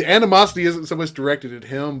necessarily the animosity isn't so much directed at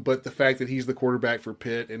him, but the fact that he's the quarterback for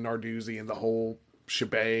Pitt and Narduzzi and the whole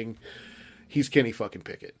shebang, he's Kenny fucking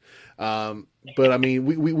Pickett. But I mean,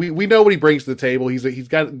 we know what he brings to the table. He's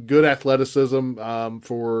got good athleticism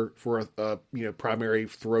for a primary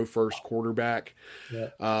throw first quarterback.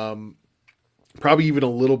 Yeah. Probably even a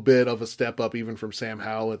little bit of a step up even from Sam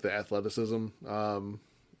Howell at the athleticism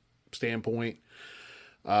standpoint.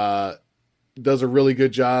 Does a really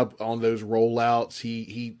good job on those rollouts.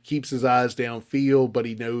 He keeps his eyes downfield, but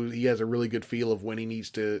he knows he has a really good feel of when he needs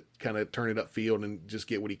to kind of turn it upfield and just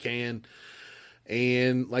get what he can.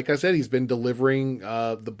 And like I said, he's been delivering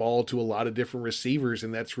the ball to a lot of different receivers,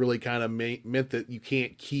 and that's really kind of meant that you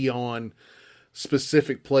can't key on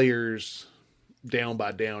specific players down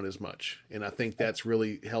by down as much. And I think that's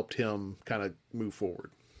really helped him kind of move forward.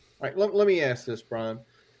 All right, let me ask this, Brian.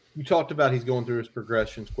 You talked about he's going through his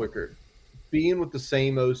progressions quicker. Being with the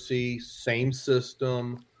same OC, same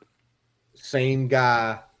system, same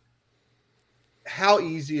guy, how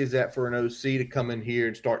easy is that for an OC to come in here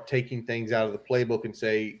and start taking things out of the playbook and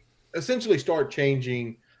say, essentially start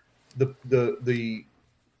changing the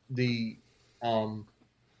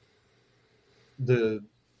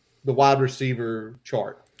wide receiver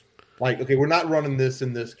chart? Like, okay, we're not running this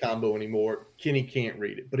in this combo anymore. Kenny can't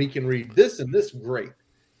read it, but he can read this and this great.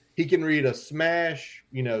 He can read a smash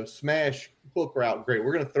hook route. Great.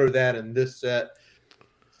 We're going to throw that in this set.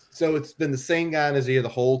 So it's been the same guy in his ear the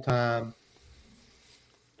whole time.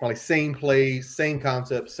 Probably same plays, same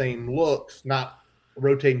concepts, same looks, not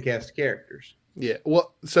rotating cast of characters. Yeah.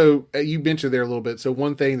 Well, so you mentioned there a little bit. So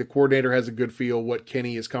one thing, the coordinator has a good feel what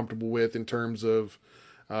Kenny is comfortable with in terms of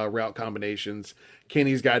route combinations.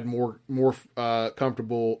 Kenny's got more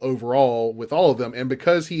comfortable overall with all of them. And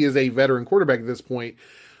because he is a veteran quarterback at this point,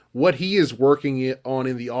 what he is working on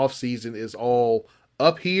in the offseason is all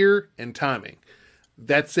up here and timing.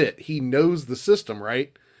 That's it. He knows the system,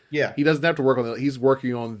 right? Yeah. He doesn't have to work on that. He's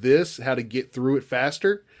working on this, how to get through it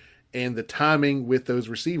faster, and the timing with those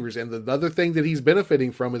receivers. And the other thing that he's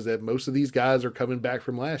benefiting from is that most of these guys are coming back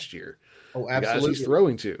from last year. Oh, absolutely. absolutely. The guys he's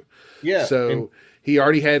throwing to. Yeah. So he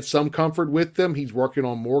already had some comfort with them. He's working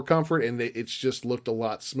on more comfort, and it's just looked a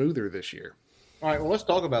lot smoother this year. All right, well, let's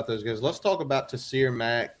talk about those guys. Let's talk about Tasir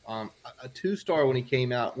Mack, a two-star when he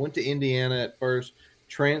came out, went to Indiana at first,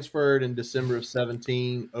 transferred in December of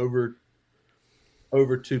 17 over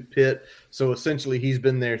to Pitt. So essentially he's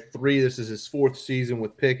been there 3. This is his 4th season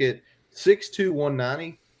with Pickett. 6'2",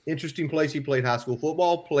 190. Interesting place. He played high school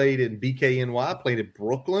football, played in BKNY, played at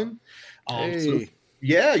Brooklyn. Hey. So,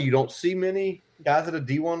 yeah, you don't see many guys at a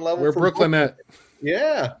D1 level. Where Brooklyn at?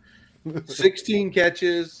 Yeah. 16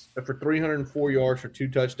 catches for 304 yards for 2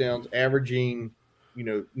 touchdowns, averaging,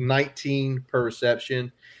 19 per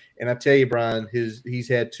reception. And I tell you, Brian, he's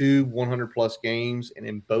had 2 100-plus games, and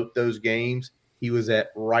in both those games, he was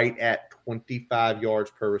right at 25 yards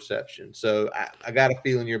per reception. So I got a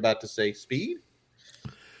feeling you're about to say speed.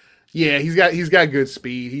 Yeah, he's got good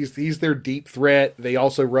speed. He's their deep threat. They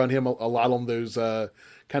also run him a lot on those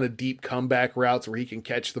kind of deep comeback routes where he can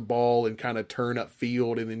catch the ball and kind of turn up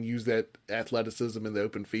field and then use that athleticism in the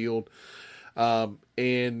open field.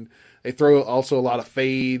 And they throw also a lot of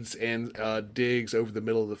fades and digs over the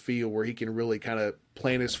middle of the field where he can really kind of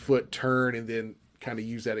plant his foot, turn, and then kind of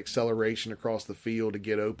use that acceleration across the field to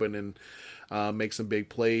get open and make some big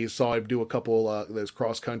plays. Saw him do a couple of those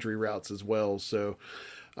cross-country routes as well. So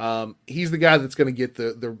he's the guy that's going to get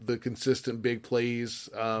the consistent big plays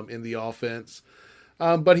in the offense.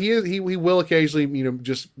 But he will occasionally,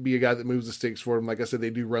 just be a guy that moves the sticks for him. Like I said, they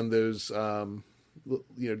do run those,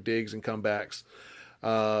 digs and comebacks.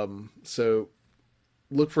 So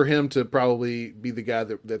look for him to probably be the guy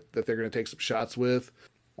that they're going to take some shots with.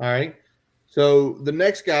 All right. So the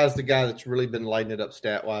next guy is the guy that's really been lighting it up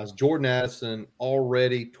stat wise. Jordan Addison,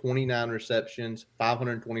 already 29 receptions,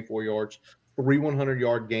 524 yards,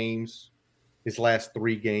 100-yard games his last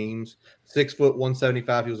 3 games. 6',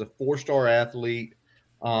 175. He was a 4-star athlete.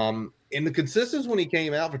 In the consistency when he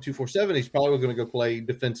came out for 247, he's probably going to go play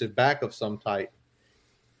defensive back of some type.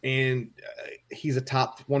 And he's a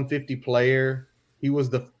top 150 player. He was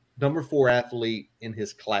the number 4 athlete in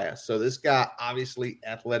his class. So this guy, obviously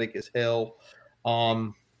athletic as hell.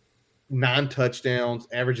 9 touchdowns,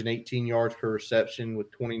 averaging 18 yards per reception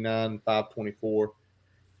with 29, 524.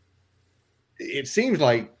 It seems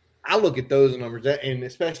like I look at those numbers, and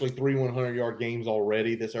especially 3 100-yard games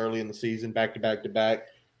already this early in the season, back to back to back.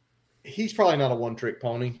 He's probably not a one-trick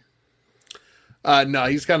pony. No,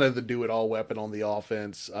 he's kind of the do-it-all weapon on the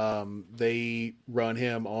offense. They run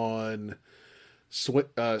him on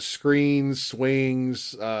screens,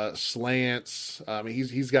 swings, slants.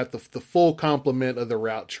 He's got the full complement of the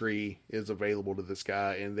route tree is available to this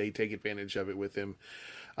guy, and they take advantage of it with him.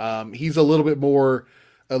 He's a little bit more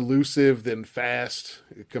elusive than fast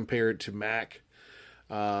compared to Mac.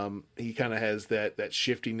 He kind of has that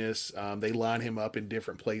shiftiness. They line him up in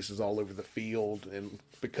different places all over the field, and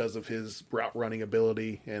because of his route running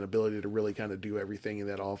ability and ability to really kind of do everything in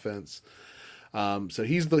that offense. So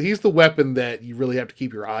he's the weapon that you really have to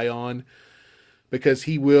keep your eye on, because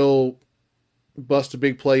he will bust a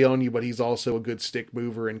big play on you, but he's also a good stick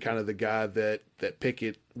mover and kind of the guy that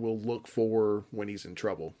Pickett will look for when he's in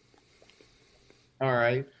trouble. All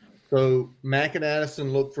right. So Mack and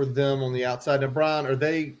Addison look for them on the outside. Now, Brian, do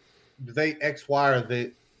they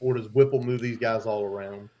XY or does Whipple move these guys all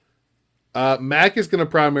around? Mack is going to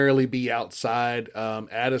primarily be outside.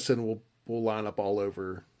 Addison will line up all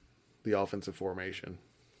over the offensive formation.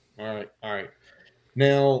 All right.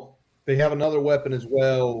 Now they have another weapon as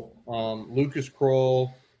well. Lucas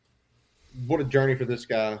Kroll. What a journey for this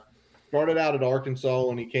guy. Started out at Arkansas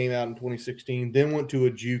when he came out in 2016, then went to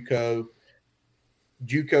a JUCO.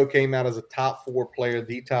 JUCO came out as a top 4 player,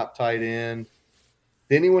 the top tight end.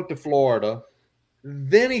 Then he went to Florida.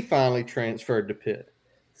 Then he finally transferred to Pitt.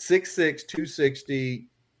 6'6", 260,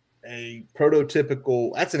 a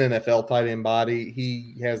prototypical – that's an NFL tight end body.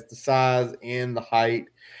 He has the size and the height.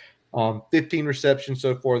 15 receptions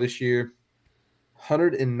so far this year.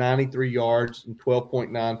 193 yards and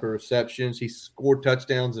 12.9 per receptions. He scored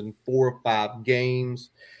touchdowns in 4 or 5 games.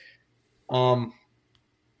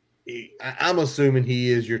 I'm assuming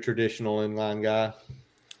he is your traditional inline guy.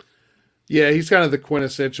 Yeah, he's kind of the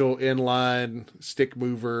quintessential inline stick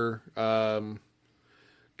mover,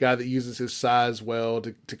 guy that uses his size well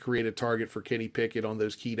to create a target for Kenny Pickett on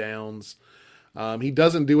those key downs. He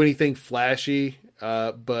doesn't do anything flashy,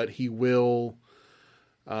 but he will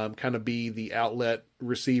kind of be the outlet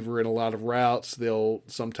receiver in a lot of routes. They'll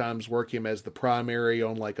sometimes work him as the primary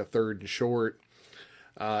on like a 3rd and short.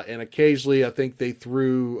 And occasionally, I think they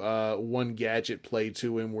threw one gadget play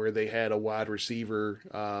to him where they had a wide receiver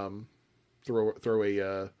throw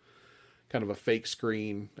a kind of a fake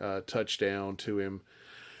screen touchdown to him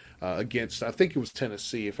against, I think it was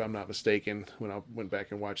Tennessee, if I'm not mistaken, when I went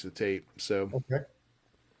back and watched the tape. So, okay.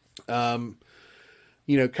 Kind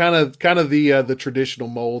of the traditional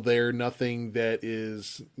mold there. Nothing that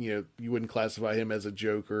is, you wouldn't classify him as a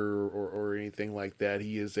joker or anything like that.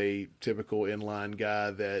 He is a typical inline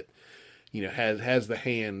guy that, has the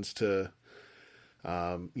hands to,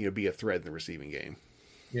 be a threat in the receiving game.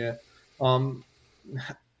 Yeah.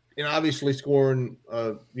 And obviously scoring,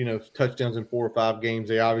 touchdowns in 4 or 5 games.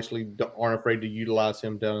 They obviously aren't afraid to utilize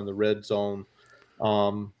him down in the red zone.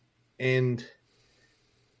 And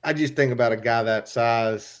I just think about a guy that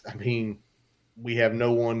size. I mean, we have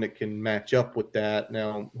no one that can match up with that.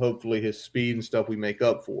 Now, hopefully his speed and stuff, we make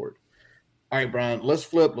up for it. All right, Brian, let's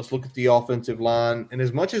flip. Let's look at the offensive line. And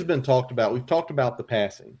as much has been talked about, we've talked about the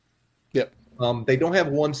passing. Yep. They don't have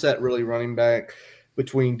one set really running back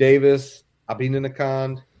between Davis,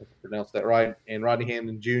 Abinanakand, if I pronounced that right, and Rodney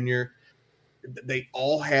Hampton Jr. They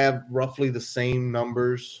all have roughly the same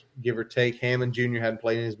numbers, give or take. Hammond Jr. hadn't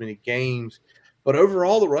played in as many games. But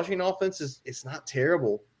overall, the rushing offense it's not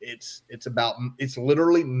terrible. It's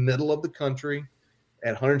literally middle of the country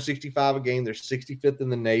at 165 a game. They're 65th in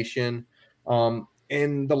the nation.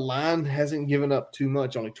 And the line hasn't given up too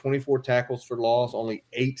much. Only 24 tackles for loss, only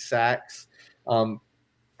 8 sacks.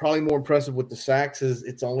 Probably more impressive with the sacks is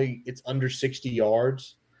it's under 60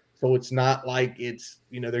 yards. So it's not like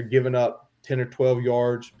they're giving up 10 or 12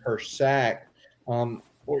 yards per sack.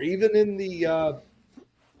 Or even in the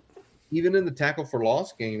tackle for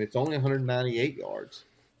loss game, it's only 198 yards.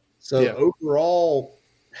 So Overall,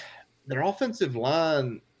 their offensive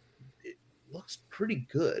line, it looks pretty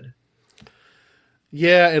good.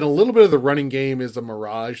 Yeah, and a little bit of the running game is a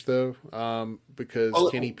mirage though, because Oh,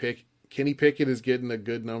 Kenny Pickett is getting a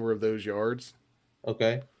good number of those yards.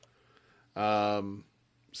 okay. Um,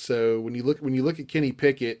 so when you look at Kenny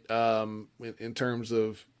Pickett, in terms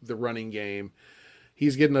of the running game,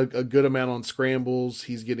 he's getting a good amount on scrambles.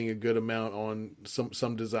 He's getting a good amount on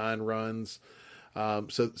some design runs.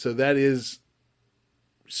 So that is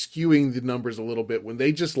skewing the numbers a little bit. When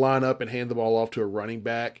they just line up and hand the ball off to a running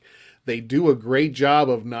back, they do a great job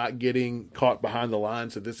of not getting caught behind the line.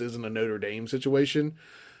 So this isn't a Notre Dame situation,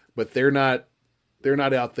 but they're not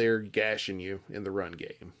out there gashing you in the run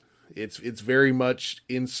game. It's very much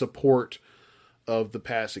in support of the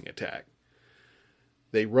passing attack.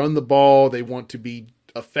 They run the ball. They want to be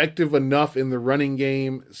effective enough in the running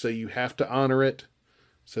game, so you have to honor it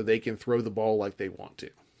so they can throw the ball like they want to.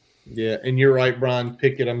 Yeah, and you're right, Brian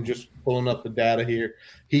Pickett. I'm just pulling up the data here.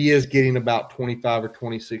 He is getting about 25 or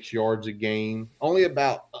 26 yards a game, only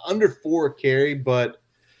about under 4 a carry, but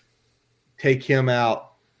take him out,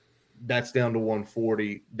 that's down to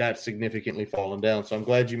 140. That's significantly fallen down. So I'm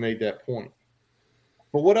glad you made that point.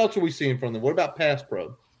 But what else are we seeing from them? What about pass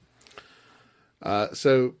pro?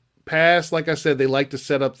 So pass, like I said, they like to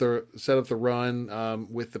set up the run,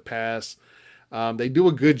 with the pass. They do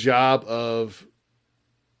a good job of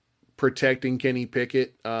protecting Kenny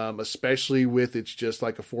Pickett, especially with it's just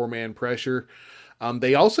like a 4-man pressure.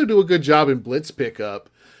 They also do a good job in blitz pickup,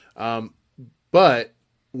 but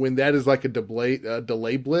when that is like a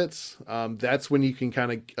delay blitz, that's when you can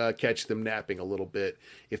kind of catch them napping a little bit.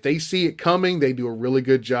 If they see it coming, they do a really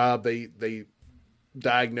good job. They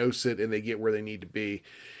diagnose it and they get where they need to be.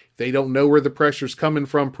 If they don't know where the pressure's coming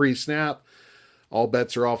from pre-snap, all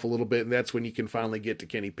bets are off a little bit, and that's when you can finally get to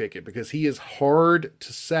Kenny Pickett because he is hard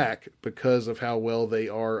to sack because of how well they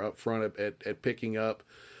are up front at picking up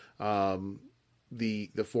the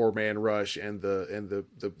 4-man rush and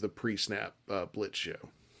the pre-snap blitz show.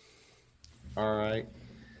 All right.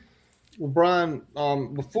 Well, Brian,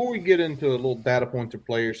 before we get into a little data points of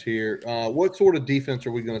players here, what sort of defense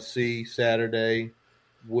are we going to see Saturday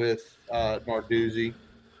with Narduzzi?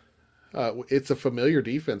 It's a familiar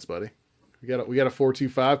defense, buddy. We got a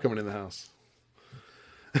 4-2-5 coming in the house.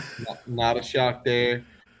 Not a shock there.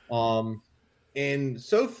 And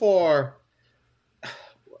so far,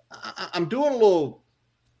 I'm doing a little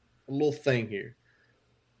thing here.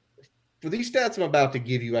 For these stats I'm about to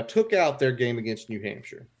give you, I took out their game against New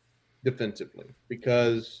Hampshire defensively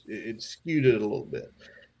because it skewed it a little bit.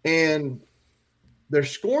 And their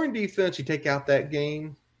scoring defense, you take out that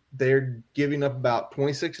game, they're giving up about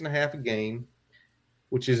 26 and a half a game,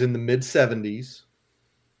 which is in the mid 70s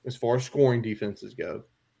as far as scoring defenses go.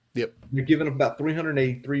 Yep. You're giving up about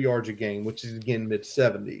 383 yards a game, which is again mid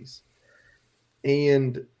 70s.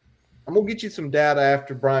 And I'm gonna get you some data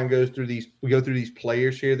after Brian goes through these. We go through these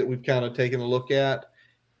players here that we've kind of taken a look at,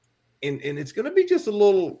 and it's going to be just a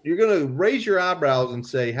little. You're going to raise your eyebrows and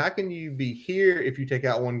say, "How can you be here if you take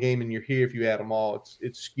out one game and you're here if you add them all?"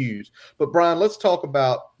 It skews. But Brian, let's talk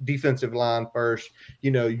about defensive line first. You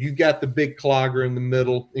know, you got the big clogger in the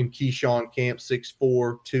middle in Keyshawn Camp,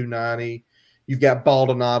 6'4", 290. You've got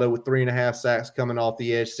Baldonado with 3.5 sacks coming off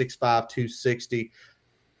the edge, 6'5", 260.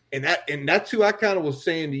 And that's who I kind of was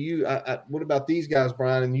saying to you. What about these guys,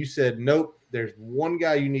 Brian? And you said, nope, there's one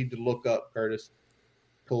guy you need to look up, Curtis.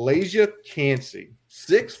 Kalasia Cansey,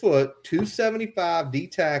 6 foot, 275, D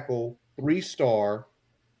tackle, 3-star,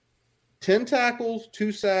 10 tackles,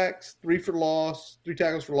 2 sacks, 3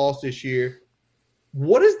 tackles for loss this year.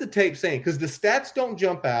 What is the tape saying? Because the stats don't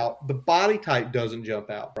jump out. The body type doesn't jump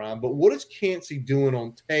out, Brian. But what is Cansey doing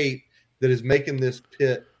on tape that is making this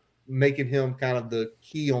Pitt, making him kind of the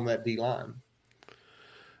key on that D-line?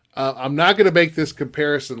 I'm not going to make this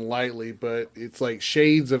comparison lightly, but it's like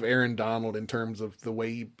shades of Aaron Donald in terms of the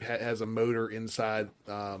way he has a motor inside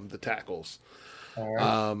the tackles.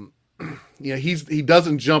 All right. He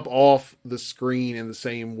doesn't jump off the screen in the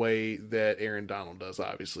same way that Aaron Donald does,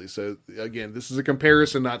 obviously. So again, this is a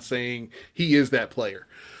comparison, not saying he is that player,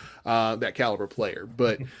 that caliber player,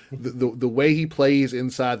 but the way he plays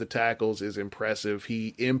inside the tackles is impressive.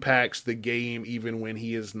 He impacts the game even when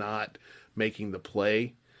he is not making the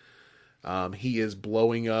play. He is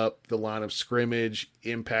blowing up the line of scrimmage,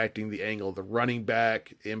 impacting the angle of the running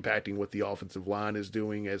back, impacting what the offensive line is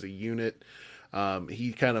doing as a unit.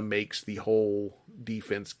 He kind of makes the whole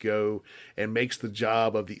defense go and makes the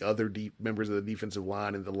job of the other members of the defensive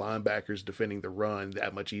line and the linebackers defending the run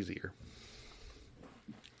that much easier.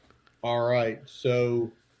 All right.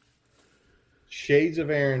 So, shades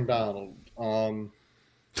of Aaron Donald.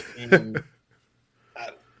 And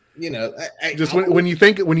Just when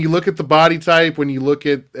you look at the body type, when you look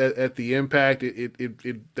at the impact,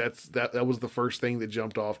 that was the first thing that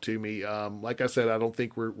jumped off to me. Like I said, I don't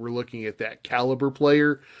think we're looking at that caliber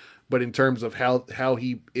player, but in terms of how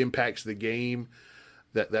he impacts the game,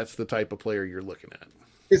 that's the type of player you're looking at.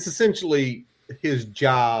 It's essentially his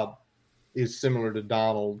job is similar to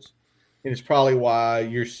Donald's, and it's probably why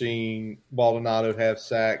you're seeing Baldonado have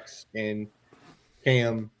sacks and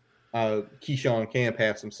Keyshawn Camp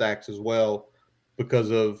have some sacks as well, because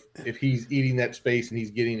of if he's eating that space and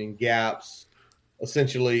he's getting in gaps,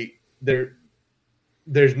 essentially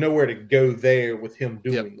there's nowhere to go there with him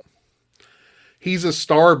doing that. He's a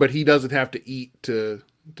star, but he doesn't have to eat to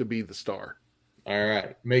be the star. All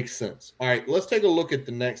right. Makes sense. All right. Let's take a look at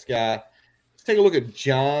the next guy. Let's take a look at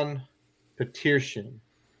John Peterson.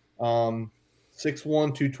 6'1",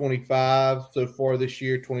 225 so far this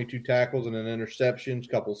year, 22 tackles and an interception,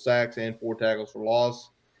 couple sacks, and 4 tackles for loss.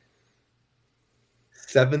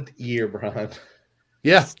 7th year, Brian.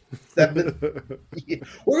 Yeah. 7th year.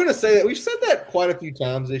 We're going to say that. We've said that quite a few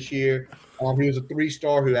times this year. He was a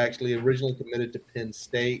 3-star who actually originally committed to Penn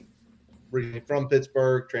State, originally from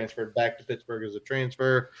Pittsburgh, transferred back to Pittsburgh as a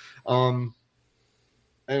transfer. And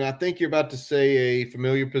I think you're about to say a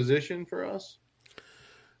familiar position for us.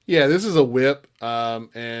 Yeah, this is a whip,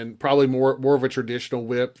 and probably more of a traditional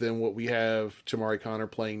whip than what we have Chamari Connor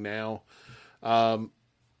playing now.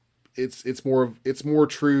 It's more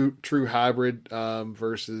true hybrid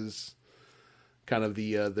versus kind of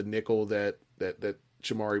the nickel that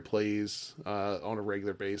Chamari plays on a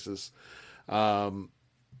regular basis.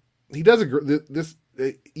 He does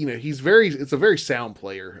it's a very sound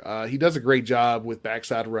player. He does a great job with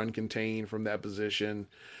backside run contain from that position.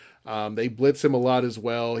 They blitz him a lot as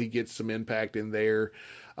well. He gets some impact in there,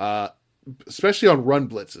 especially on run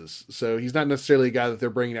blitzes. So he's not necessarily a guy that they're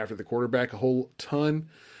bringing after the quarterback a whole ton,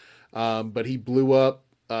 but he blew up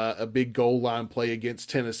a big goal line play against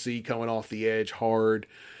Tennessee coming off the edge hard.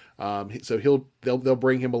 So they'll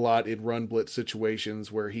bring him a lot in run blitz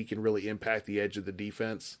situations where he can really impact the edge of the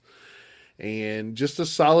defense. And just a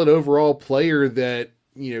solid overall player that,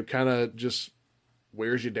 kind of just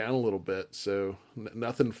wears you down a little bit. So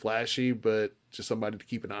nothing flashy, but just somebody to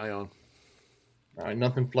keep an eye on. All right,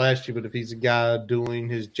 nothing flashy, but if he's a guy doing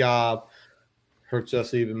his job, hurts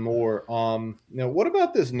us even more. Now, what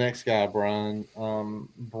about this next guy, Brian?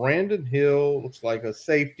 Brandon Hill looks like a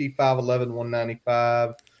safety, 5'11",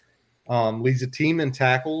 195. Leads the team in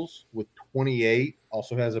tackles with 28.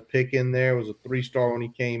 Also has a pick in there. Was a 3-star when he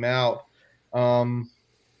came out.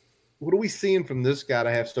 What are we seeing from this guy to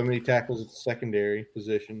have so many tackles at the secondary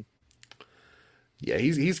position? Yeah,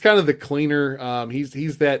 he's kind of the cleaner.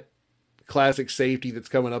 He's that classic safety that's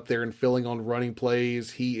coming up there and filling on running plays.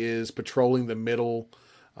 He is patrolling the middle,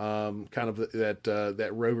 kind of that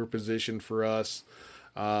rover position for us.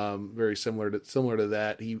 Very similar to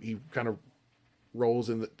that. He kind of rolls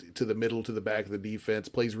to the middle, to the back of the defense.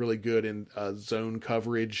 Plays really good in zone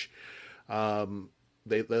coverage.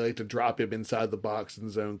 They like to drop him inside the box in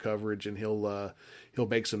zone coverage, and he'll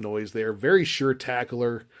make some noise there. Very sure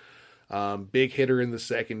tackler, big hitter in the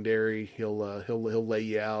secondary. He'll lay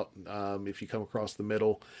you out if you come across the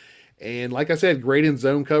middle. And like I said, great in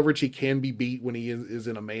zone coverage. He can be beat when he is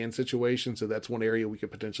in a man situation, so that's one area we could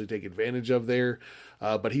potentially take advantage of there.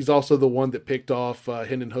 But he's also the one that picked off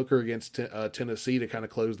Hendon Hooker against Tennessee to kind of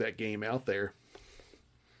close that game out there.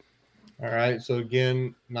 All right, so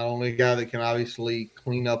again, not only a guy that can obviously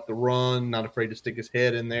clean up the run, not afraid to stick his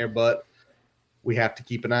head in there, but we have to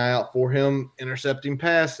keep an eye out for him intercepting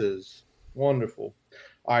passes. Wonderful.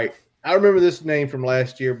 All right, I remember this name from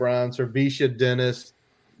last year, Brian. Servisha Dennis,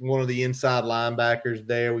 one of the inside linebackers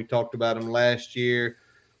there. We talked about him last year.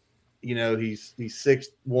 He's 6'1",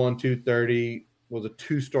 230, was a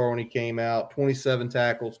 2-star when he came out, 27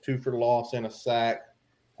 tackles, 2 for loss, and a sack.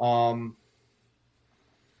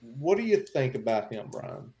 What do you think about him,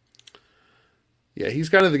 Brian? Yeah, he's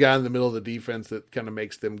kind of the guy in the middle of the defense that kind of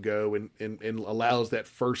makes them go and allows that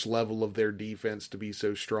first level of their defense to be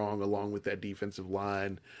so strong along with that defensive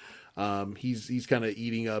line. He's kind of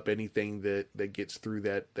eating up anything that gets through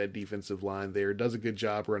that defensive line there. Does a good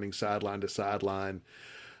job running sideline to sideline,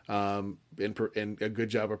 and a good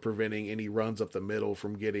job of preventing any runs up the middle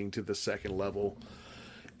from getting to the second level.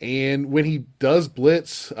 And when he does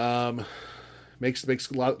blitz, makes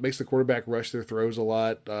the quarterback rush their throws a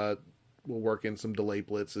lot. We'll work in some delay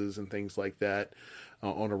blitzes and things like that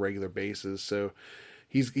on a regular basis. So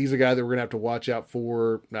he's a guy that we're gonna have to watch out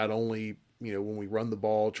for, not only when we run the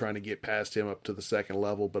ball, trying to get past him up to the second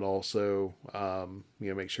level, but also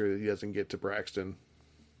make sure that he doesn't get to Braxton.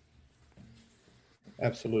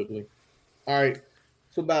 Absolutely. All right,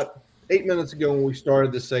 So about 8 minutes ago when we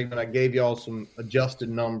started this segment, I gave y'all some adjusted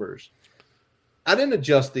numbers. I didn't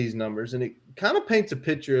adjust these numbers, and it kind of paints a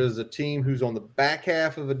picture as a team who's on the back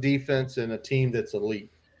half of a defense and a team that's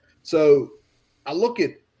elite. So I look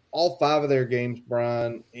at all 5 of their games,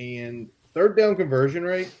 Brian, and third down conversion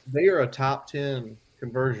rate, they are a top 10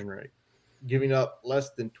 conversion rate, giving up less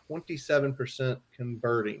than 27%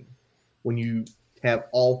 converting when you have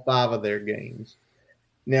all 5 of their games.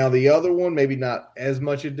 Now, the other one, maybe not as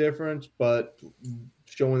much a difference, but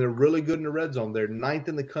showing they're really good in the red zone. They're 9th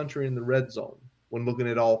in the country in the red zone when looking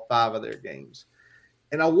at all 5 of their games.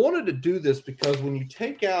 And I wanted to do this because when you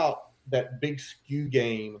take out that big skew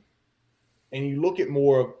game and you look at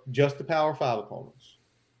more of just the Power 5 opponents,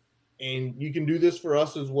 and you can do this for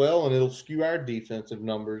us as well, and it'll skew our defensive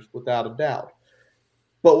numbers without a doubt.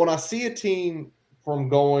 But when I see a team from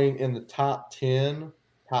going in the top 10,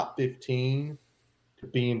 top 15, to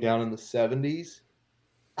being down in the 70s,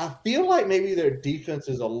 I feel like maybe their defense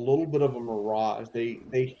is a little bit of a mirage.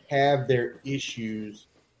 They have their issues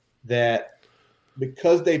that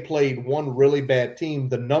because they played one really bad team,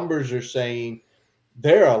 the numbers are saying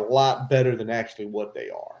they're a lot better than actually what they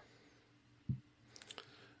are.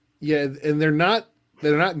 Yeah, and they're not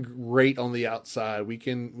great on the outside.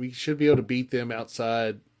 We should be able to beat them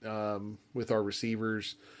outside with our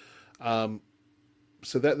receivers.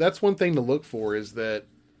 So that's one thing to look for is that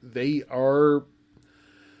they're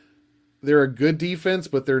a good defense,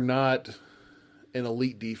 but they're not an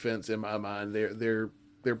elite defense in my mind. They're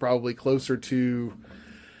probably closer to,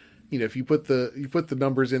 if you put the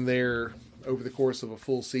numbers in there over the course of a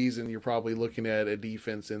full season, you're probably looking at a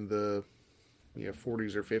defense in the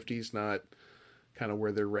 40s or 50s, not kind of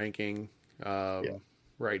where they're ranking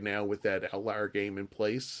right now with that outlier game in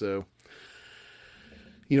place. So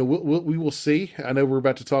we will see. I know we're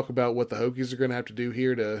about to talk about what the Hokies are going to have to do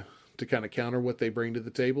here to kind of counter what they bring to the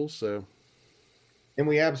table. So, and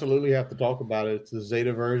we absolutely have to talk about it. It's the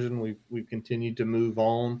Zeta version. We've continued to move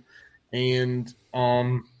on, and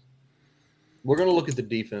we're going to look at the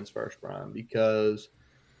defense first, Brian, because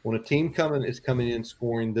when a team is coming in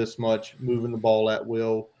scoring this much, moving the ball at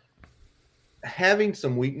will, having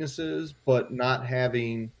some weaknesses, but not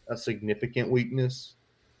having a significant weakness.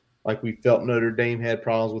 Like we felt Notre Dame had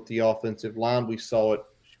problems with the offensive line. We saw it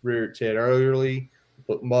rear its head early.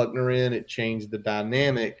 Put Buckner in, it changed the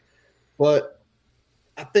dynamic. But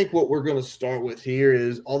I think what we're going to start with here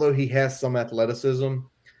is, although he has some athleticism,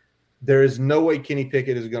 there is no way Kenny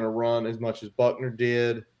Pickett is going to run as much as Buckner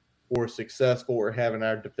did or successful or having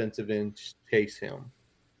our defensive end chase him.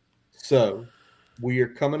 So we are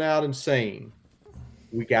coming out and saying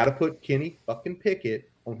we got to put Kenny fucking Pickett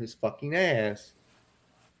on his fucking ass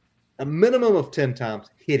a minimum of 10 times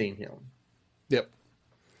hitting him. Yep.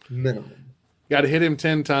 Minimum. Got to hit him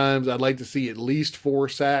 10 times. I'd like to see at least 4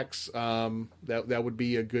 sacks. That would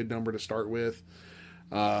be a good number to start with.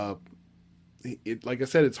 Like I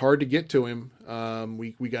said, it's hard to get to him.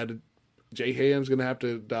 We got to. Jay Ham's going to have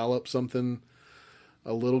to dial up something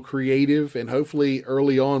a little creative, and hopefully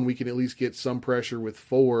early on we can at least get some pressure with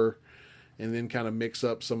 4, and then kind of mix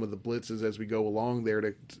up some of the blitzes as we go along there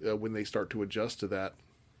to when they start to adjust to that.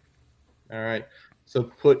 All right. So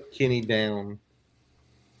put Kenny down.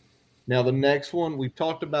 Now, the next one, we've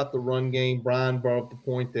talked about the run game. Brian brought up the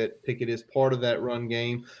point that Pickett is part of that run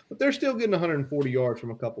game, but they're still getting 140 yards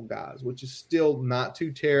from a couple guys, which is still not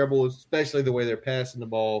too terrible, especially the way they're passing the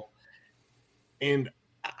ball. And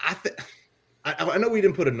I know we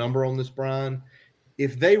didn't put a number on this, Brian.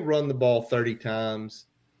 If they run the ball 30 times,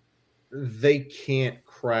 they can't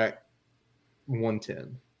crack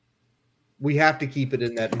 110. We have to keep it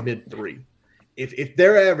in that mid-3. If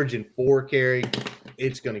they're averaging 4 carry,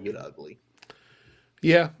 it's going to get ugly.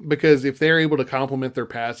 Yeah, because if they're able to complement their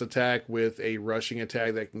pass attack with a rushing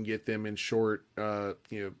attack that can get them in short,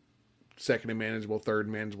 second and manageable, third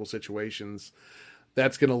and manageable situations,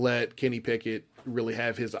 that's going to let Kenny Pickett really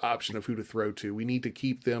have his option of who to throw to. We need to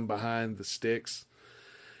keep them behind the sticks,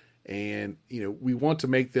 and we want to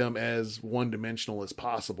make them as one-dimensional as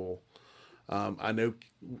possible. I know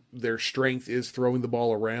their strength is throwing the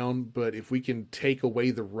ball around, but if we can take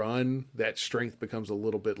away the run, that strength becomes a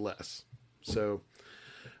little bit less. So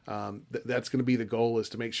that's going to be the goal, is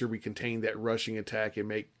to make sure we contain that rushing attack and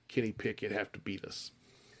make Kenny Pickett have to beat us.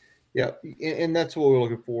 Yeah, and that's what we're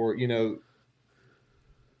looking for.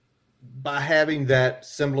 By having that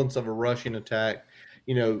semblance of a rushing attack,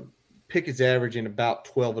 Pickett's averaging about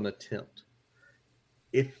 12 an attempt.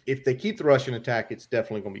 If they keep the rushing attack, it's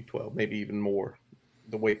definitely going to be 12, maybe even more,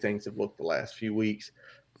 the way things have looked the last few weeks.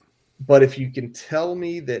 But if you can tell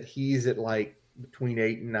me that he's at like between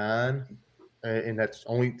 8 and 9, and that's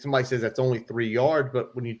only, somebody says that's only 3 yards,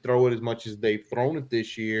 but when you throw it as much as they've thrown it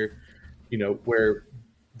this year, where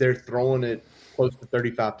they're throwing it close to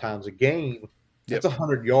 35 times a game, that's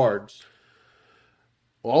 100 yards.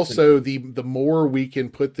 Also, the more we can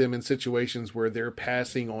put them in situations where they're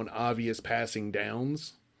passing on obvious passing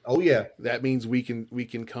downs. Oh yeah, that means we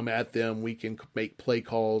can come at them. We can make play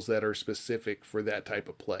calls that are specific for that type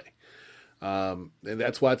of play, and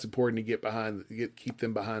that's why it's important to keep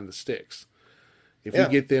them behind the sticks. If we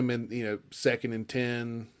get them in 2nd and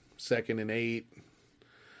 10, 2nd and 8,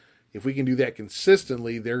 if we can do that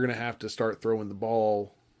consistently, they're going to have to start throwing the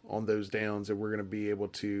ball on those downs, and we're going to be able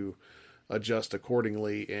to adjust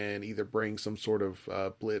accordingly and either bring some sort of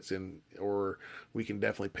blitz in, or we can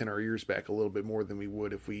definitely pin our ears back a little bit more than we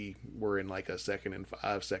would if we were in like a 2nd and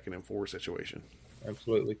 5, 2nd and 4 situation.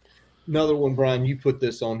 Absolutely. Another one, Brian, you put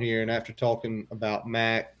this on here, and after talking about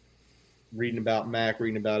Mac, reading about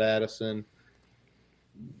Addison,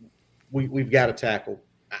 we've got to tackle.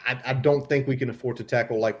 I don't think we can afford to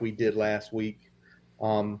tackle like we did last week,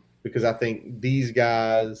 because I think these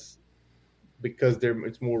guys, because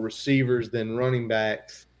it's more receivers than running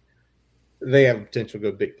backs, they have potential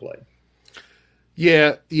to go big play.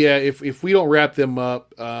 Yeah. If we don't wrap them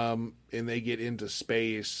up and they get into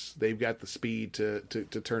space, they've got the speed to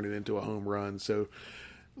turn it into a home run. So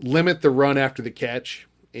limit the run after the catch,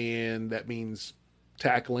 and that means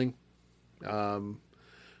tackling.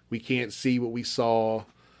 We can't see what we saw,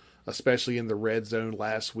 especially in the red zone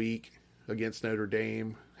last week against Notre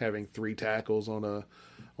Dame, having 3 tackles on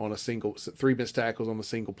a single, 3 missed tackles on a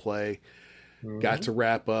single play. Got to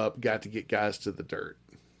wrap up, got to get guys to the dirt.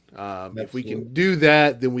 If we can do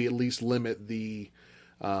that, then we at least limit the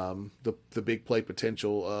big play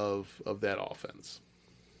potential of that offense.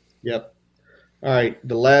 Yep. All right,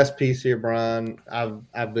 the last piece here, Brian.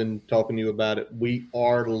 I've been talking to you about it. We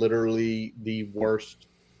are literally the worst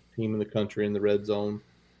team in the country in the red zone.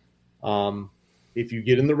 If you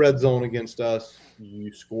get in the red zone against us,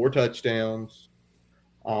 you score touchdowns.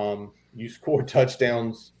 You score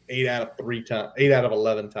touchdowns 8 out of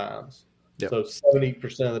 11 times. Yep. So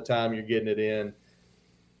 70% of the time you're getting it in.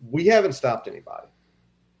 We haven't stopped anybody.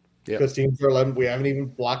 Because teams are 11. We haven't even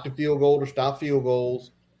blocked a field goal or stopped field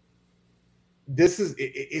goals. This is,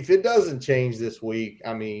 if it doesn't change this week,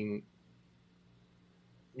 I mean,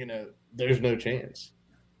 there's no chance.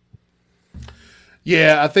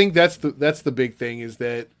 Yeah, I think that's the big thing, is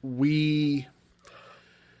that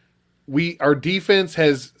our defense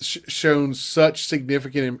has shown such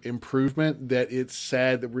significant improvement that it's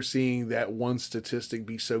sad that we're seeing that one statistic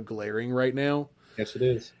be so glaring right now. Yes, it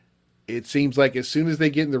is. It seems like as soon as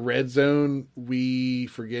they get in the red zone, we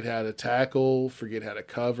forget how to tackle, forget how to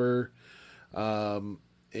cover, and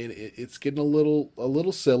it's getting a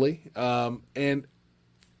little silly. And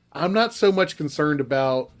I'm not so much concerned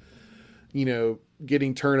about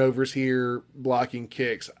getting turnovers here, blocking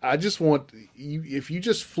kicks. I just want you, if you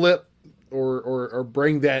just flip or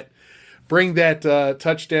bring that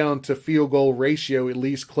touchdown to field goal ratio at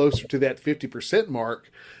least closer to that 50%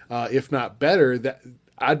 mark, if not better, that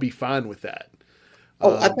I'd be fine with that.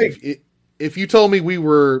 I think if you told me we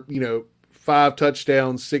were 5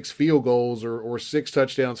 touchdowns, 6 field goals, or 6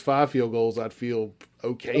 touchdowns, 5 field goals, I'd feel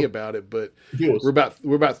okay about it. But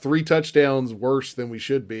we're about 3 touchdowns worse than we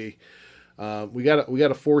should be. We got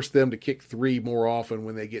to force them to kick 3 more often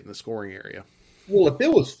when they get in the scoring area. Well, if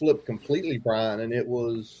it was flipped completely, Brian, and it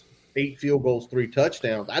was 8 field goals, 3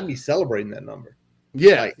 touchdowns, I'd be celebrating that number.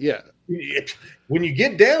 Yeah, yeah. When you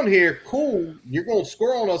get down here, cool, you're going to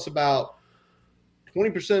score on us about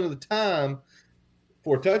 20% of the time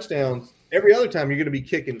for touchdowns. Every other time, you're going to be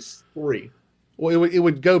kicking 3. Well, it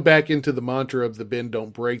would go back into the mantra of the bend,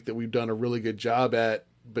 don't break that we've done a really good job at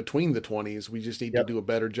between the 20s. We just need to do a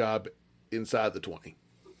better job inside the 20.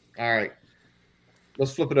 All right.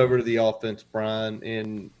 Let's flip it over to the offense, Brian.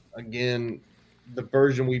 And, again, the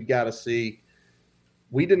version we've got to see.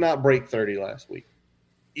 We did not break 30 last week,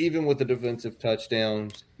 even with the defensive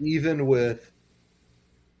touchdowns, even with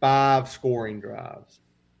 5 scoring drives.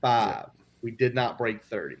 5. Yeah. We did not break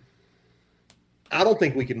 30. I don't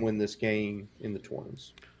think we can win this game in the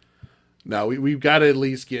 20s. No, we've got to at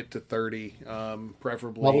least get to 30,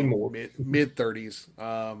 preferably mid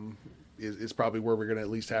 30s. Is probably where we're going to at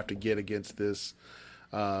least have to get against this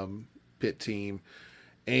Pitt team.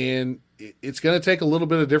 And it's going to take a little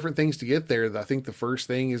bit of different things to get there. I think the first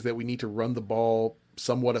thing is that we need to run the ball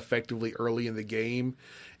somewhat effectively early in the game,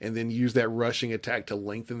 and then use that rushing attack to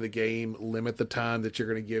lengthen the game, limit the time that you're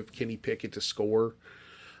going to give Kenny Pickett to score.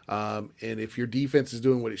 And if your defense is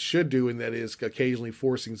doing what it should do, and that is occasionally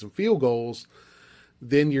forcing some field goals,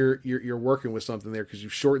 then you're working with something there, because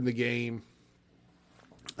you've shortened the game.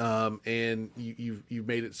 And you've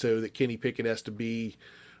made it so that Kenny Pickett has to be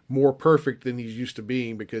more perfect than he's used to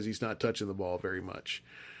being because he's not touching the ball very much.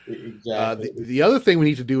 Exactly. The other thing we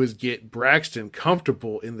need to do is get Braxton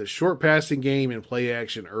comfortable in the short passing game and play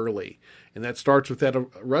action early, and that starts with that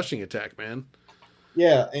rushing attack, man.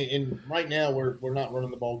 Yeah, and right now we're not running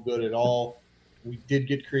the ball good at all. We did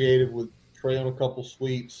get creative with Trey on a couple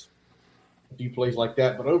sweeps, a few plays like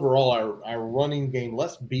that, but overall our running game,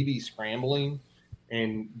 less BB scrambling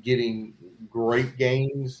and getting great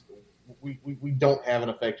gains. We don't have an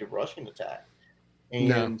effective rushing attack, and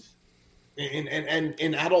No.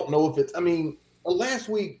 and I don't know if it's. I mean, last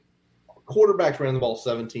week quarterbacks ran the ball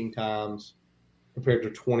 17 times compared to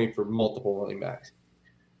 20 for multiple running backs.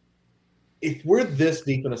 If we're this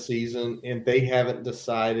deep in a season and they haven't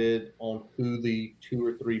decided on who the 2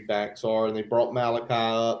 or 3 backs are, and they brought Malachi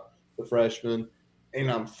up, the freshman, and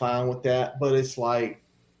I'm fine with that, but it's like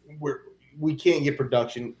we can't get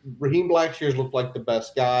production. Raheem Blackshear's looked like the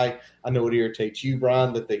best guy. I know it irritates you,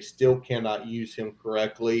 Brian, that they still cannot use him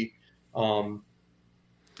correctly,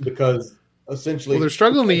 because essentially, Well, they're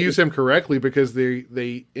struggling to use him correctly because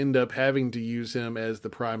they end up having to use him as the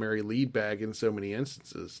primary lead back in so many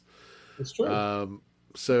instances. it's true.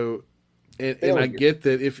 So, and I get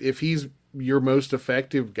that if he's your most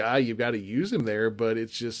effective guy, you've got to use him there, but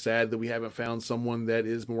it's just sad that we haven't found someone that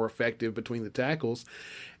is more effective between the tackles.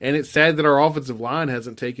 And it's sad that our offensive line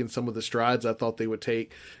hasn't taken some of the strides I thought they would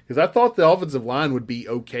take, because I thought the offensive line would be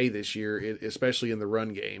okay this year, especially in the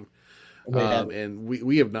run game. And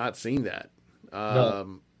we have not seen that.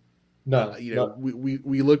 No.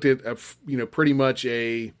 We looked at pretty much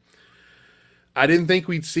I didn't think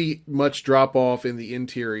we'd see much drop off in the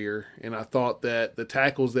interior, and I thought that the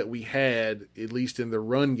tackles that we had, at least in the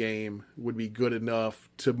run game, would be good enough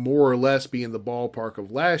to more or less be in the ballpark of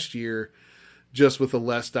last year, just with a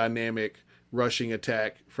less dynamic rushing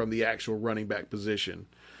attack from the actual running back position.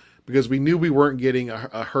 Because we knew we weren't getting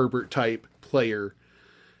a Herbert type player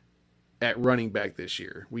at running back this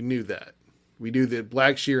year. We knew that. We knew that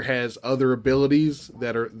Blackshear has other abilities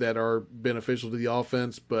that are beneficial to the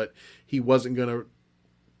offense, but he wasn't going to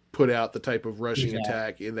put out the type of rushing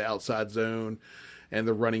attack in the outside zone and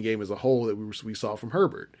the running game as a whole that we saw from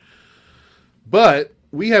Herbert. But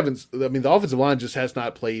we haven't. I mean, the offensive line just has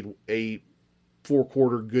not played a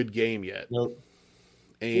 4-quarter good game yet. Nope.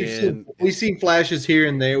 And we've seen flashes here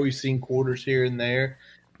and there. We've seen quarters here and there.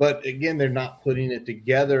 But again, they're not putting it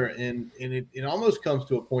together, and it almost comes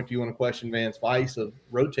to a point you want to question Van Spice of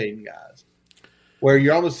rotating guys, where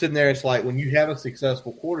you're almost sitting there. It's like when you have a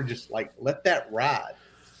successful quarter, just like let that ride.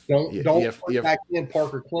 Don't put back in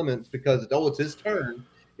Parker Clements because it's his turn.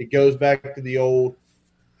 It goes back to the old,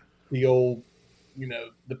 the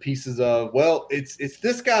pieces of it's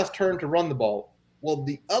this guy's turn to run the ball. Well,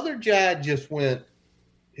 the other guy just went.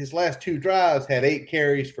 His last 2 drives had 8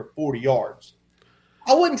 carries for 40 yards.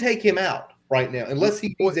 I wouldn't take him out right now unless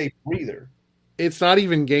he needs a breather. It's not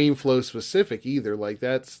even game flow specific either. Like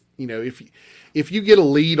that's, if you get a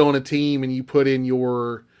lead on a team and you put in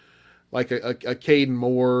your, like a Caden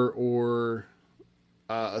Moore or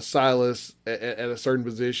a Silas at a certain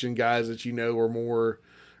position, guys that are more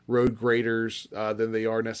road graders than they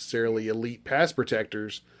are necessarily elite pass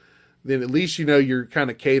protectors, then at least you're kind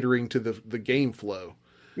of catering to the game flow.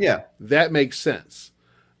 Yeah. That makes sense.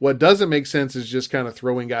 What doesn't make sense is just kind of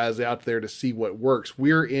throwing guys out there to see what works.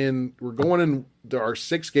 We're going into our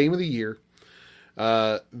 6th game of the year.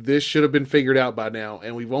 This should have been figured out by now,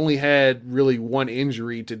 and we've only had really one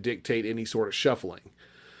injury to dictate any sort of shuffling.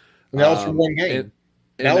 And that was for one game.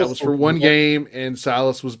 And that was for one game, and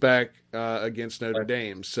Silas was back against Notre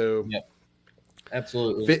Dame. So, yeah,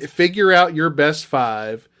 absolutely. Figure out your best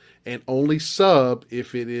 5 and only sub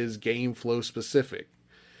if it is game flow specific.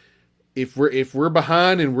 If we're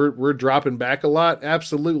behind and we're dropping back a lot,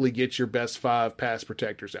 absolutely get your best 5 pass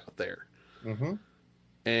protectors out there. Mm-hmm.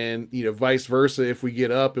 And vice versa if we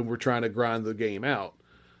get up and we're trying to grind the game out.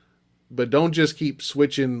 But don't just keep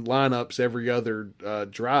switching lineups every other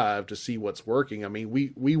drive to see what's working. I mean,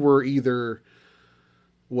 we were either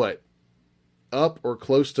up or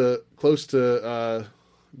close to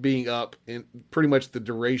being up in pretty much the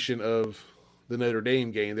duration of the Notre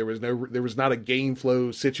Dame game. There was not a game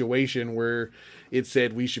flow situation where it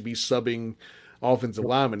said we should be subbing offensive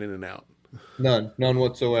linemen in and out. None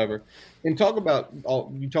whatsoever. And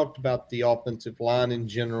you talked about the offensive line in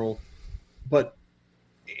general,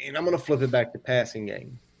 and I'm going to flip it back to passing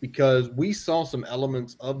game because we saw some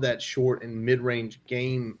elements of that short and mid-range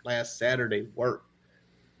game last Saturday work.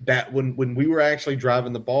 That when we were actually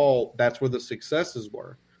driving the ball, that's where the successes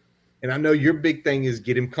were. And I know your big thing is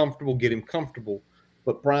get him comfortable.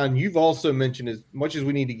 But Brian, you've also mentioned as much as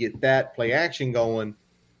we need to get that play action going,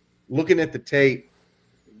 looking at the tape,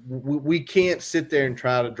 we can't sit there and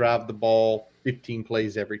try to drive the ball 15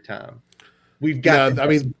 plays every time. We've got to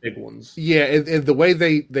have some big ones. Yeah, and the way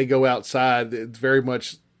they go outside, it's very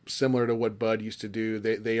much similar to what Bud used to do.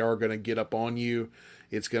 They are going to get up on you.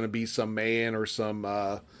 It's going to be some man or some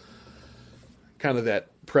kind of that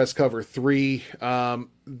press cover 3.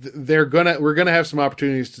 We're gonna have some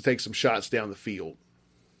opportunities to take some shots down the field,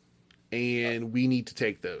 and we need to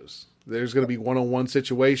take those. There's going to be one-on-one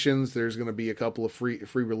situations. There's going to be a couple of free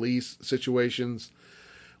release situations.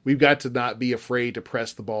 We've got to not be afraid to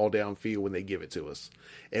press the ball downfield when they give it to us,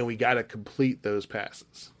 and we got to complete those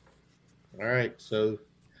passes. All right, so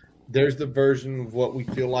there's the version of what we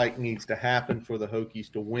feel like needs to happen for the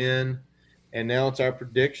Hokies to win. And now it's our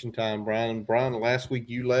prediction time, Brian. Brian, last week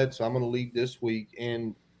you led, so I'm going to lead this week.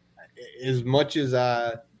 And as much as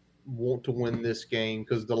I want to win this game,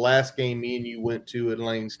 because the last game me and you went to at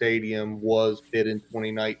Lane Stadium was Pitt in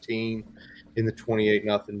 2019 in the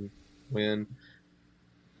 28-0 win.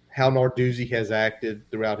 How Narduzzi has acted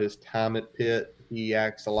throughout his time at Pitt. He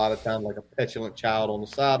acts a lot of times like a petulant child on the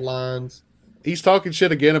sidelines. He's talking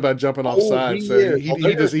shit again about jumping off sides. So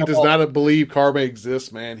he does not believe karma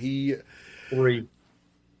exists, man. He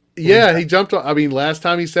jumped off. I mean, last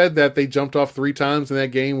time he said that, they jumped off 3 times in that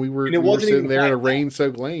game. We were sitting there in a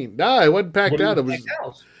rain-soaked lane. No, it wasn't packed out.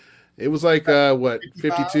 It was like,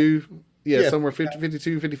 52? Yeah, somewhere 50,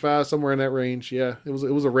 52, 55, somewhere in that range. Yeah, it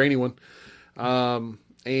was a rainy one. But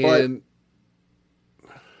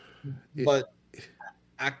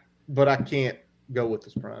I can't go with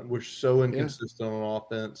this, Brian. We're so inconsistent on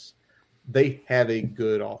offense. They have a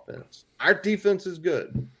good offense. Our defense is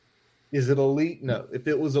good. Is it elite? No. If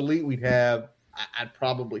it was elite, I'd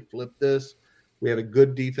probably flip this. We have a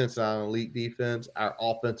good defense, not an elite defense. Our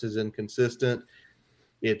offense is inconsistent.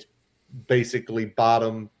 It's basically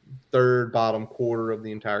bottom quarter of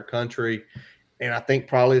the entire country. And I think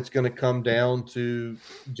probably it's going to come down to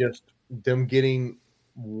just them getting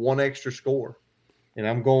one extra score. And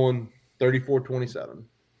I'm going 34-27.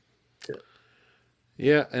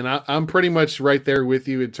 Yeah, and I'm pretty much right there with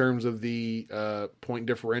you in terms of the point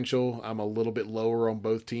differential. I'm a little bit lower on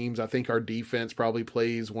both teams. I think our defense probably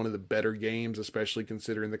plays one of the better games, especially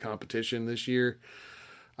considering the competition this year.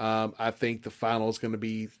 I think the final is going to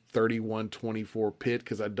be 31-24 Pitt,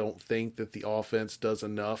 because I don't think that the offense does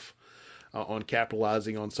enough on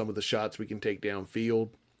capitalizing on some of the shots we can take downfield.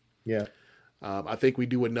 Yeah. I think we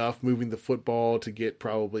do enough moving the football to get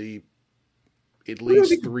probably at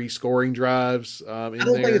least 3 scoring drives in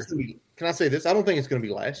there. Can I say this? I don't think it's going to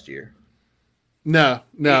be last year. No.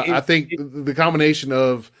 I think the combination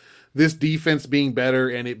of this defense being better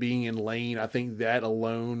and it being in lane, I think that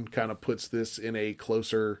alone kind of puts this in a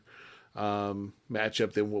closer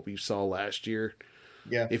matchup than what we saw last year.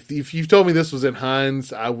 Yeah. If you've told me this was in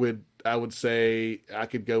Hines, I would say I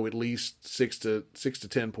could go at least 6 to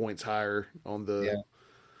 10 points higher on the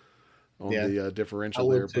differential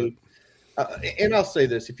there. Too. And I'll say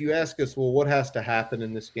this: if you ask us, well, what has to happen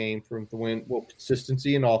in this game for him to win? Well,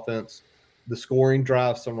 consistency in offense, the scoring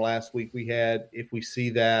drives from last week we had. If we see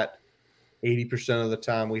that 80% of the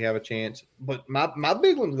time, we have a chance. But my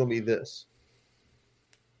big one's going to be this: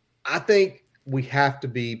 I think we have to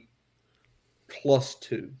be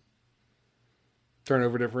 +2.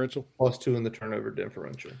 Turnover differential? +2 in the turnover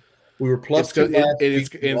differential. We were +2 last week.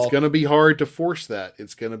 It's going to be hard to force that.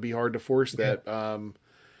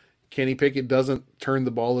 Kenny Pickett doesn't turn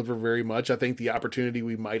the ball over very much. I think the opportunity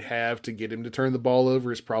we might have to get him to turn the ball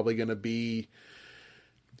over is probably going to be,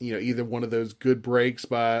 either one of those good breaks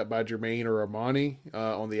by Jermaine or Armani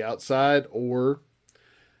on the outside, or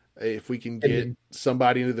if we can get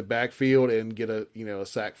somebody into the backfield and get a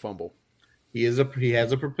sack fumble. He has a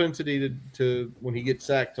propensity to when he gets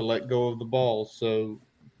sacked to let go of the ball, so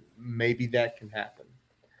maybe that can happen.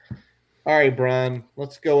 All right, Brian,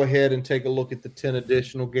 let's go ahead and take a look at the 10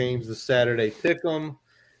 additional games this Saturday. Pick'em.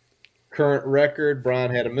 Current record,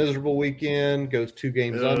 Brian had a miserable weekend, goes 2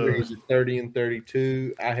 games under. He's at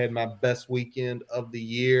 30-32. I had my best weekend of the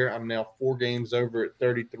year. I'm now 4 games over at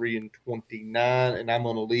 33-29, and I'm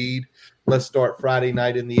on a lead. Let's start Friday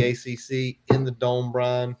night in the ACC in the Dome,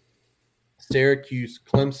 Brian. Syracuse,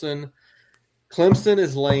 Clemson. Clemson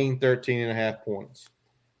is laying 13.5 points.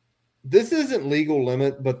 This isn't legal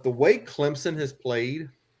limit, but the way Clemson has played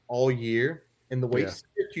all year and the way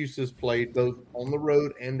Syracuse has played both on the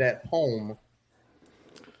road and at home,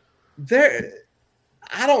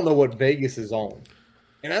 I don't know what Vegas is on.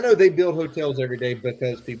 And I know they build hotels every day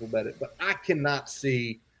because people bet it, but I cannot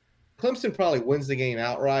see Clemson probably wins the game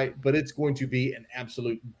outright, but it's going to be an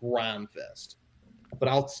absolute grind fest.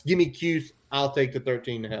 But give me Cuse. I'll take the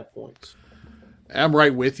 13.5 points. I'm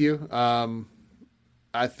right with you.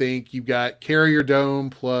 I think you've got Carrier Dome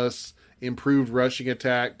plus improved rushing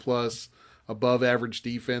attack plus above average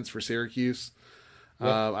defense for Syracuse. Yep.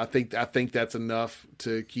 I think that's enough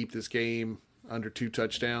to keep this game under 2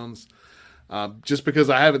 touchdowns. Just because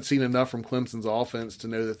I haven't seen enough from Clemson's offense to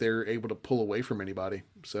know that they're able to pull away from anybody.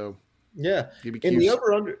 So yeah, and the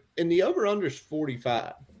over under is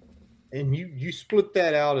 45, and you split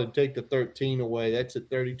that out and take the 13 away. That's at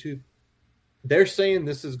 32. They're saying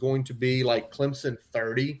this is going to be like Clemson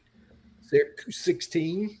 30, Syracuse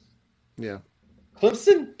 16. Yeah,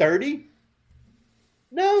 Clemson 30.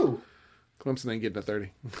 No, Clemson ain't getting a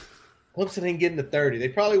 30. Clemson ain't getting a 30. They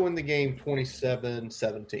probably win the game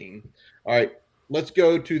 27-17. All right, let's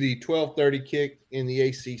go to the 12:30 kick in the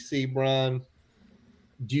ACC, Brian.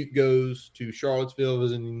 Duke goes to Charlottesville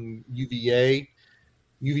visiting UVA.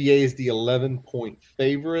 UVA is the 11-point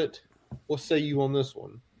favorite. What say you on this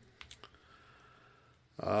one?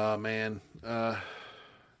 Man.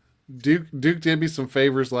 Duke did me some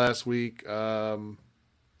favors last week.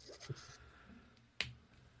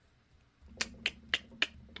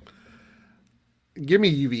 Give me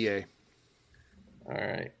UVA. All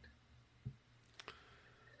right.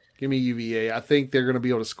 Give me UVA. I think they're going to be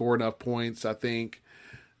able to score enough points. I think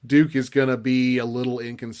Duke is going to be a little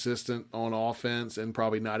inconsistent on offense and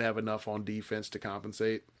probably not have enough on defense to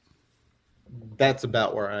compensate. That's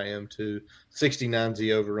about where I am too. 69's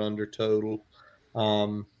the over-under total.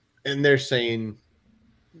 And they're saying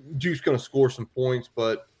Duke's going to score some points,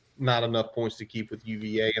 but not enough points to keep with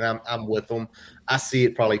UVA, and I'm with them. I see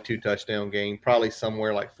it probably 2-touchdown game, probably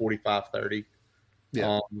somewhere like 45-30.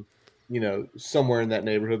 Yeah. Somewhere in that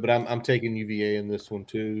neighborhood, but I'm taking UVA in this one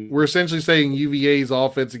too. We're essentially saying UVA's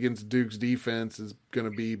offense against Duke's defense is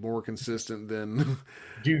going to be more consistent than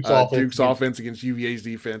Duke's offense against UVA's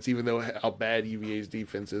defense, even though how bad UVA's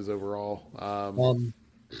defense is overall.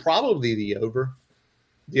 Probably the over.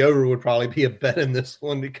 The over would probably be a bet in this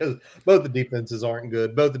one because both the defenses aren't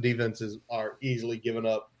good. Both the defenses are easily giving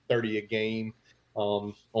up 30 a game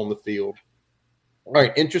on the field. All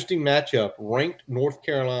right, interesting matchup. Ranked North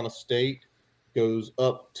Carolina State goes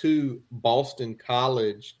up to Boston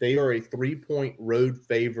College. They are a 3-point road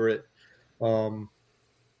favorite. And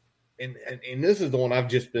this is the one I've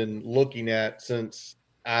just been looking at since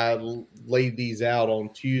I laid these out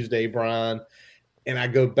on Tuesday, Brian, and I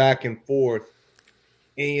go back and forth.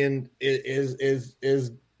 And it is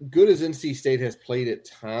as good as NC State has played at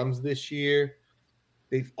times this year,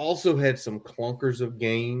 they've also had some clunkers of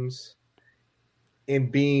games.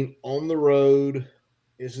 And being on the road,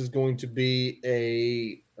 this is going to be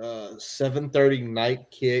a 7:30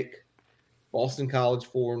 night kick. Boston College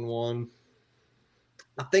 4-1.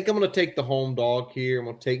 I think I'm going to take the home dog here. I'm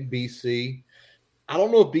going to take BC. I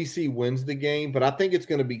don't know if BC wins the game, but I think it's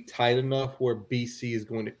going to be tight enough where BC is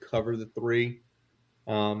going to cover the 3.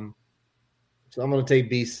 So I'm going to take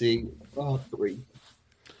BC 3.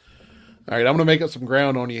 All right, I'm going to make up some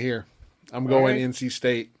ground on you here. I'm going NC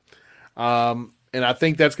State. And I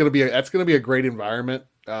think that's going to be a great environment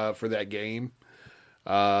for that game.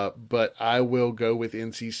 But I will go with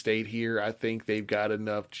NC State here. I think they've got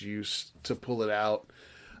enough juice to pull it out.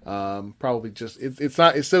 Probably just it's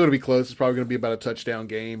still going to be close. It's probably going to be about a touchdown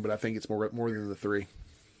game, but I think it's more than the 3.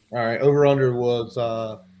 All right, over under was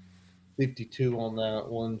 52 on that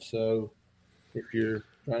one. So if you're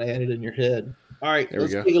trying to add it in your head, all right,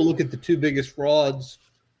 let's take a look at the 2 biggest frauds.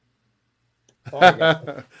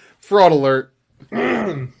 Fraud alert.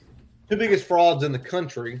 2 biggest frauds in the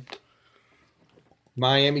country.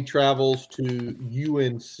 Miami travels to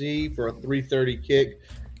UNC for a 3:30 kick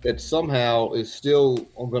that somehow is still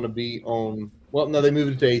going to be on. Well, no, they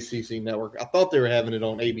moved it to ACC Network. I thought they were having it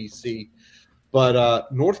on ABC.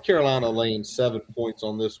 But North Carolina laying 7 points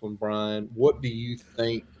on this one, Brian. What do you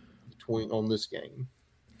think on this game?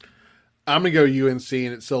 I'm going to go UNC,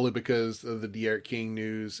 and it's solely because of the De'Aaron King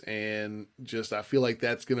news. And just I feel like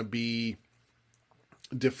that's going to be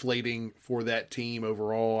deflating for that team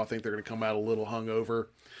overall. I think they're going to come out a little hungover.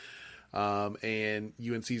 And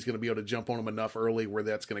UNC is going to be able to jump on them enough early where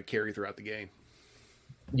that's going to carry throughout the game.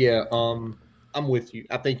 Yeah, I'm with you.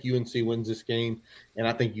 I think UNC wins this game, and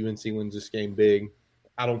I think UNC wins this game big.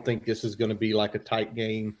 I don't think this is going to be like a tight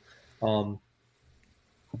game.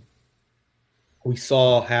 We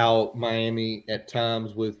saw how Miami at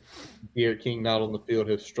times with De'Aaron King not on the field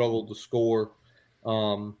has struggled to score.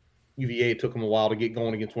 UVA took them a while to get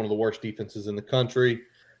going against one of the worst defenses in the country.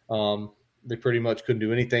 They pretty much couldn't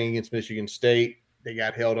do anything against Michigan State. They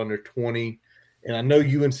got held under 20. And I know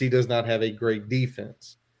UNC does not have a great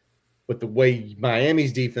defense. But the way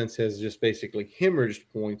Miami's defense has just basically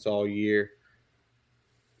hemorrhaged points all year,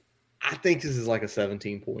 I think this is like a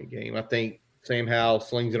 17-point game. I think Sam Howell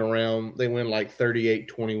slings it around. They win like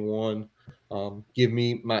 38-21. Give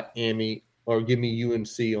me Miami or give me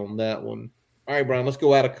UNC on that one. All right, Brian, let's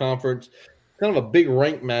go out of conference. Kind of a big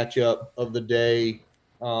rank matchup of the day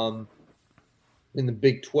in the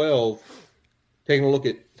Big 12. Taking a look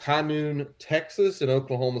at high noon, Texas and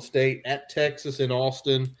Oklahoma State at Texas in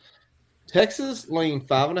Austin. Texas laying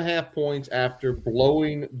 5.5 points after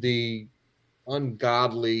blowing the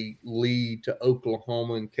ungodly lead to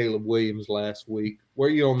Oklahoma and Caleb Williams last week. Where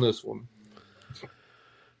are you on this one?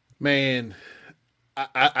 Man,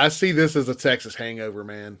 I see this as a Texas hangover,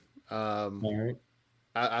 man. All right.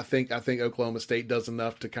 I think Oklahoma State does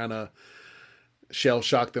enough to kind of shell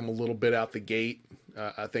shock them a little bit out the gate.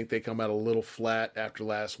 I think they come out a little flat after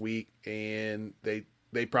last week, and they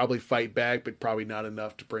probably fight back, but probably not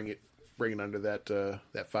enough to bring it under that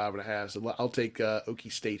 5.5. So I'll take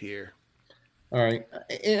Okie State here. All right,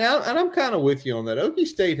 and I'm kind of with you on that. Okie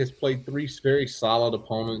State has played 3 very solid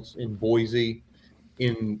opponents in Boise,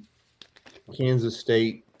 in Kansas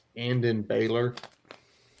State, and in Baylor,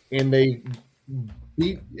 and they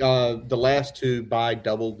beat the last 2 by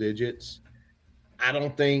double digits. I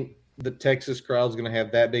don't think the Texas crowd's going to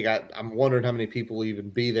have that big. I'm wondering how many people will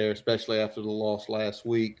even be there, especially after the loss last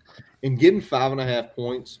week. And getting 5.5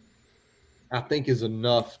 points, I think, is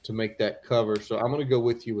enough to make that cover. So I'm going to go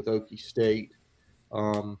with you with Okie State.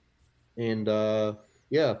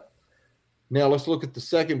 Yeah. Now let's look at the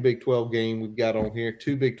second Big 12 game we've got on here.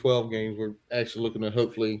 2 Big 12 games. We're actually looking to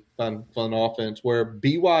hopefully find fun offense where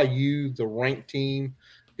BYU, the ranked team,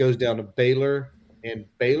 goes down to Baylor, and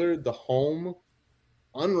Baylor, the home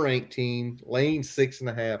unranked team, laying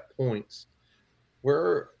 6.5 points.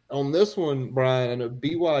 We're on this one, Brian. I know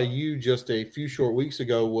BYU just a few short weeks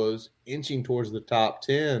ago was inching towards the top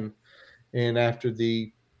 10, and after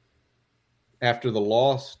the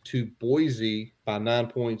loss to Boise by 9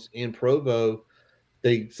 points in Provo,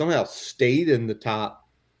 they somehow stayed in the top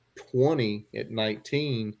 20 at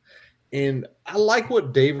 19. And I like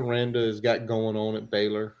what Dave Aranda has got going on at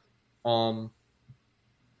Baylor.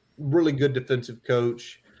 Really good defensive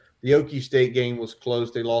coach. The Okie State game was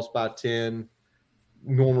close. They lost by 10.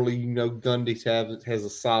 Normally, Gundy has a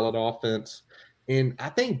solid offense. And I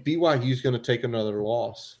think BYU is going to take another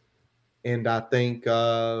loss. And I think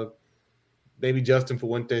maybe Justin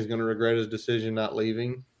Fuente is going to regret his decision not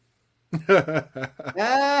leaving. But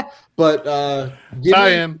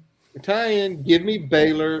tie in. Give me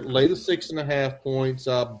Baylor. Lay the 6.5 points.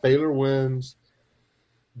 Baylor wins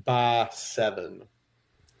by 7.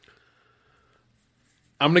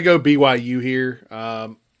 I'm going to go BYU here. I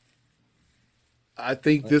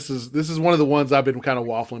think this is one of the ones I've been kind of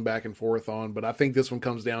waffling back and forth on, but I think this one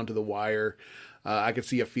comes down to the wire. I could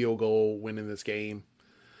see a field goal winning this game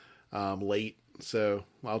late, so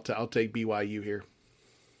I'll take BYU here.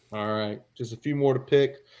 All right, just a few more to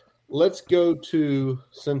pick. Let's go to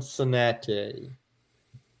Cincinnati.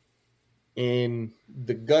 And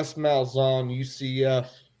the Gus Malzahn UCF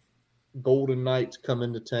Golden Knights come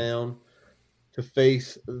into town to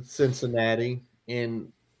face Cincinnati. And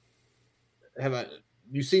have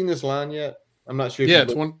you seen this line yet? I'm not sure. Yeah,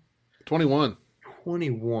 21. 21.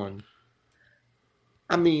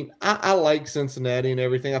 I mean, I like Cincinnati and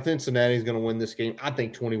everything. I think Cincinnati is going to win this game. I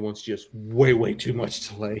think 21 is just way, way too much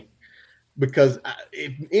to lay. Because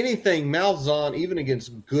if anything, Malzahn, even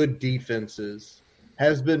against good defenses,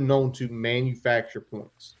 has been known to manufacture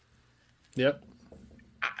points. Yep.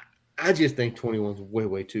 I just think 21 is way,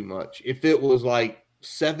 way too much. If it was like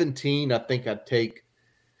 17, I think I'd take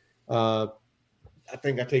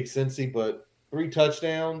Cincy, but 3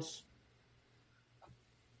 touchdowns.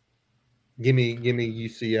 Give me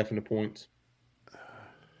UCF in the points.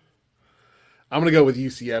 I'm going to go with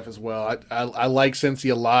UCF as well. I like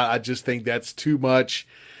Cincy a lot. I just think that's too much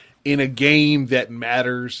in a game that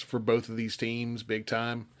matters for both of these teams big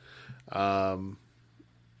time,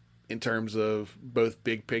 in terms of both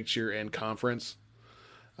big picture and conference.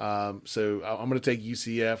 So I'm going to take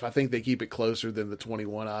UCF. I think they keep it closer than the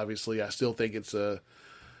 21, obviously. I still think it's a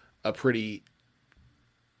pretty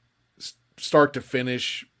start to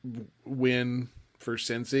finish win for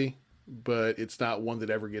Cincy, but it's not one that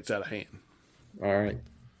ever gets out of hand. All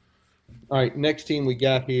right. Next team we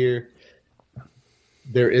got here.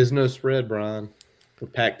 There is no spread, Brian, for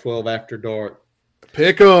Pac-12 After Dark.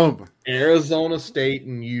 Pick 'em. Arizona State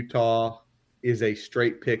and Utah is a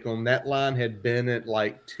straight pick 'em. That line had been at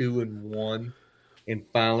like 2-1 and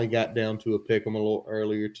finally got down to a pick 'em a little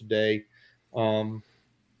earlier today.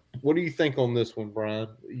 What do you think on this one, Brian?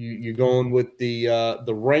 You going with the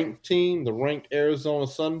ranked team, the ranked Arizona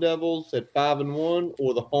Sun Devils at 5-1,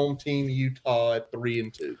 or the home team Utah at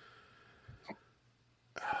 3-2?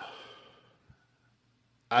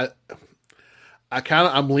 I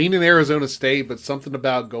I'm leaning Arizona State, but something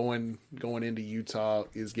about going into Utah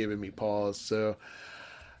is giving me pause. So,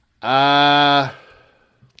 uh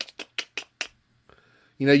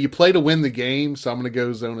you play to win the game, so I'm going to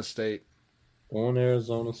go Zona State. On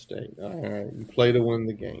Arizona State. All right, you play to win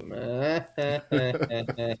the game.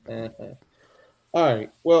 All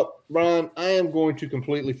right. Well, Brian, I am going to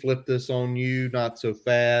completely flip this on you, not so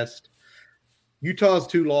fast. Utah's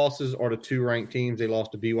 2 losses are to 2 ranked teams. They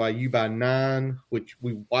lost to BYU by 9, which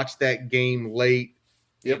we watched that game late.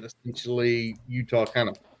 Yep. And essentially, Utah kind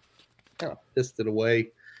of pissed it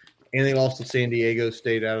away. And they lost to San Diego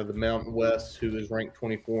State out of the Mountain West, who is ranked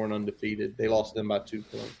 24 and undefeated. They lost them by 2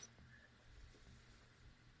 points.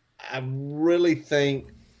 I really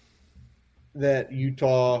think that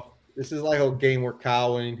Utah, this is like a game where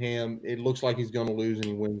Kyle Whittingham, it looks like he's going to lose, and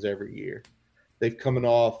he wins every year. They've coming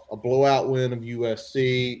off a blowout win of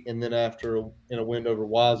USC, and then in a win over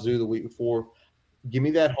Wazoo the week before. Give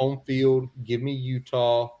me that home field. Give me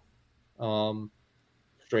Utah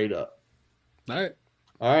straight up. All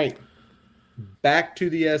right. Back to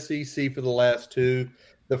the SEC for the last 2.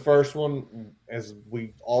 The first one, as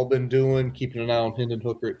we've all been doing, keeping an eye on Hendon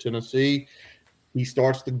Hooker at Tennessee. He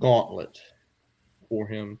starts the gauntlet for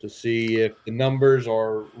him to see if the numbers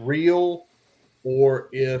are real or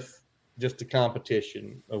if just a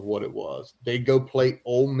competition of what it was. They go play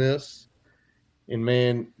Ole Miss. And,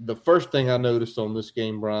 man, the first thing I noticed on this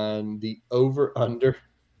game, Brian, the over-under.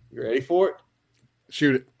 You ready for it?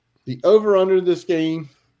 Shoot it. The over-under this game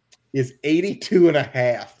is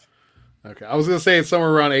 82.5. Okay, I was going to say it's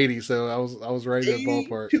somewhere around 80, so I was right in the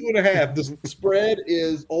ballpark. 2.5. The spread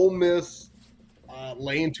is Ole Miss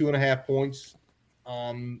laying 2.5 points.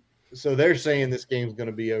 So they're saying this game's going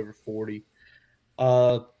to be over 40.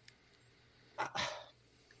 As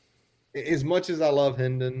much as I love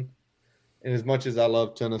Hendon and as much as I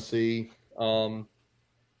love Tennessee, I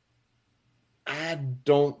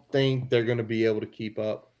don't think they're going to be able to keep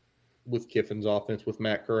up with Kiffin's offense, with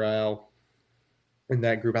Matt Corral in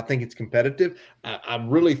that group. I think it's competitive. I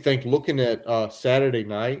really think looking at Saturday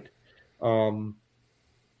night,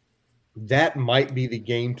 that might be the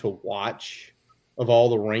game to watch of all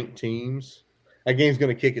the ranked teams. That game's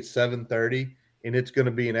going to kick at 7:30, and it's going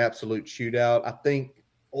to be an absolute shootout. I think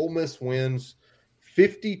Ole Miss wins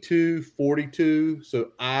 52-42,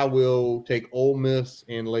 so I will take Ole Miss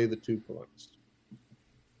and lay the 2 points.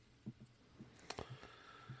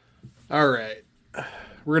 All right.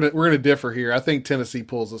 We're gonna differ here. I think Tennessee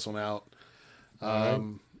pulls this one out.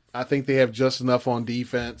 I think they have just enough on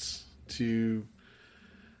defense to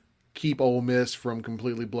keep Ole Miss from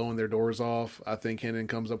completely blowing their doors off. I think Hendon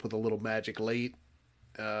comes up with a little magic late.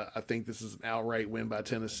 I think this is an outright win by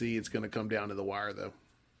Tennessee. It's going to come down to the wire, though.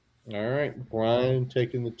 All right. Brian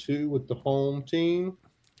taking the 2 with the home team.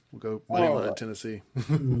 We'll go moneyline Tennessee.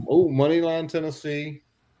 Moneyline Tennessee.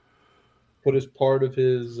 Put as part of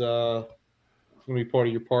his going to be part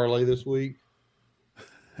of your parlay this week.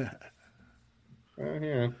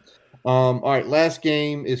 Yeah. All right, last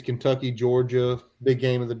game is Kentucky, Georgia. Big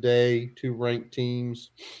game of the day. 2 ranked teams.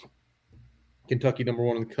 Kentucky number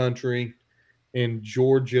 1 in the country, and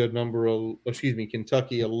Georgia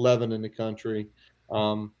Kentucky 11 in the country.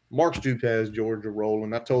 Mark Stoops has Georgia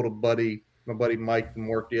rolling. I told my buddy Mike from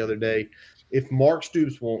work the other day, if Mark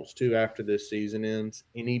Stoops wants to, after this season ends,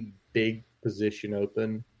 any big position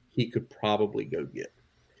open, he could probably go get.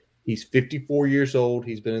 He's 54 years old.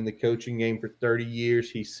 He's been in the coaching game for 30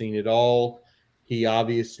 years. He's seen it all. He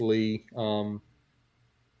obviously,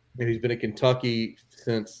 he's been at Kentucky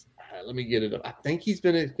since, let me get it up. I think he's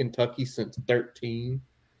been at Kentucky since 13.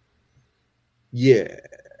 Yeah,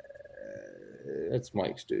 that's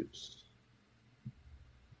Mike Stoops.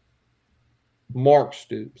 Mark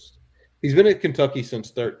Stoops. He's been at Kentucky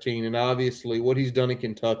since 13, and obviously what he's done in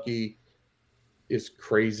Kentucky is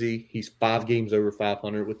crazy. He's 5 games over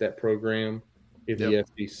 500 with that program in the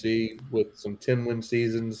SEC, with some 10-win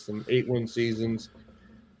seasons, some 8-win seasons.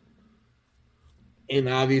 And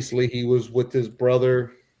obviously he was with his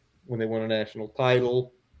brother when they won a national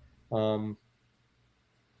title. I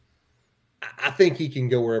think he can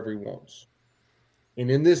go wherever he wants.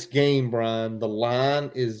 And in this game, Brian, the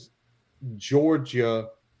line is Georgia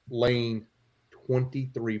laying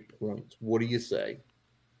 23 points. What do you say?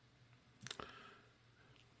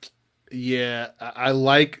 Yeah, I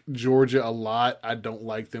like Georgia a lot. I don't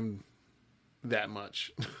like them that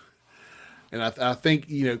much. And I think,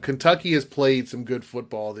 Kentucky has played some good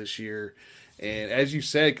football this year. And as you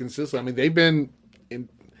said, consistently, I mean, they've been in,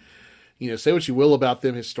 say what you will about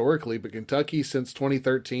them historically, but Kentucky since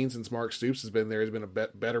 2013, since Mark Stoops has been there, has been a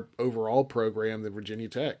better overall program than Virginia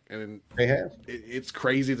Tech. And they have. It's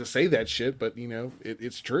crazy to say that shit, but,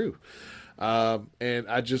 it's true. And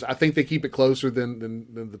I think they keep it closer than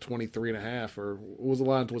the 23.5, or what was the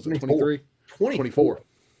line? Was it 23? 24.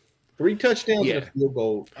 3 touchdowns and a field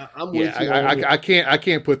goal. I'm with you. I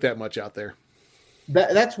can't put that much out there.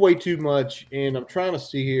 That's way too much. And I'm trying to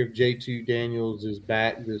see here if J2 Daniels is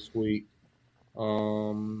back this week.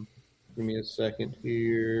 Give me a second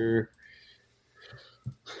here.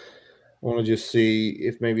 I want to just see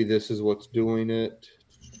if maybe this is what's doing it.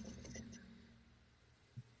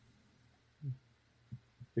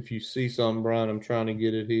 If you see something, Brian, I'm trying to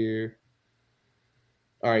get it here.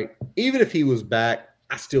 All right. Even if he was back,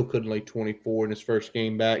 I still couldn't lay 24 in his first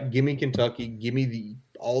game back. Give me Kentucky. Give me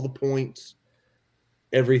all the points,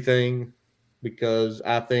 everything, because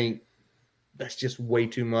I think that's just way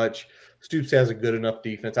too much. Stoops has a good enough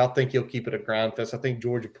defense. I think he'll keep it a grind fest. I think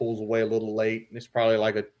Georgia pulls away a little late, and it's probably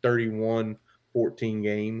like a 31-14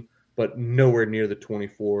 game, but nowhere near the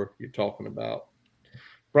 24 you're talking about.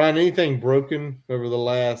 Brian, anything broken over the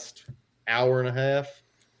last hour and a half?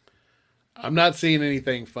 I'm not seeing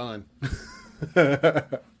anything fun.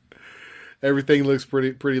 Everything looks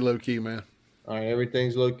pretty low key, man. All right,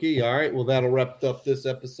 everything's low key. All right, well, that'll wrap up this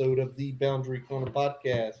episode of the Boundary Corner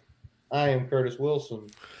Podcast. I am Curtis Wilson.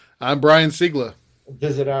 I'm Brian Siegler.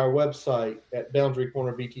 Visit our website at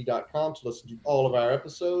boundarycornerbt.com to listen to all of our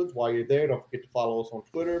episodes. While you're there, don't forget to follow us on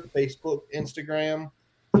Twitter, Facebook, Instagram.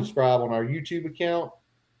 Subscribe on our YouTube account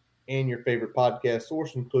and your favorite podcast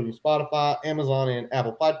source, including Spotify, Amazon, and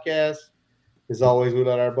Apple Podcasts. As always, we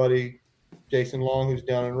let our buddy Jason Long, who's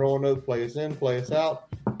down in Roanoke, play us in, play us out.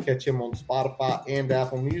 Catch him on Spotify and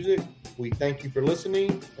Apple Music. We thank you for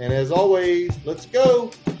listening. And as always, let's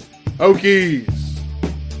go. Hokies.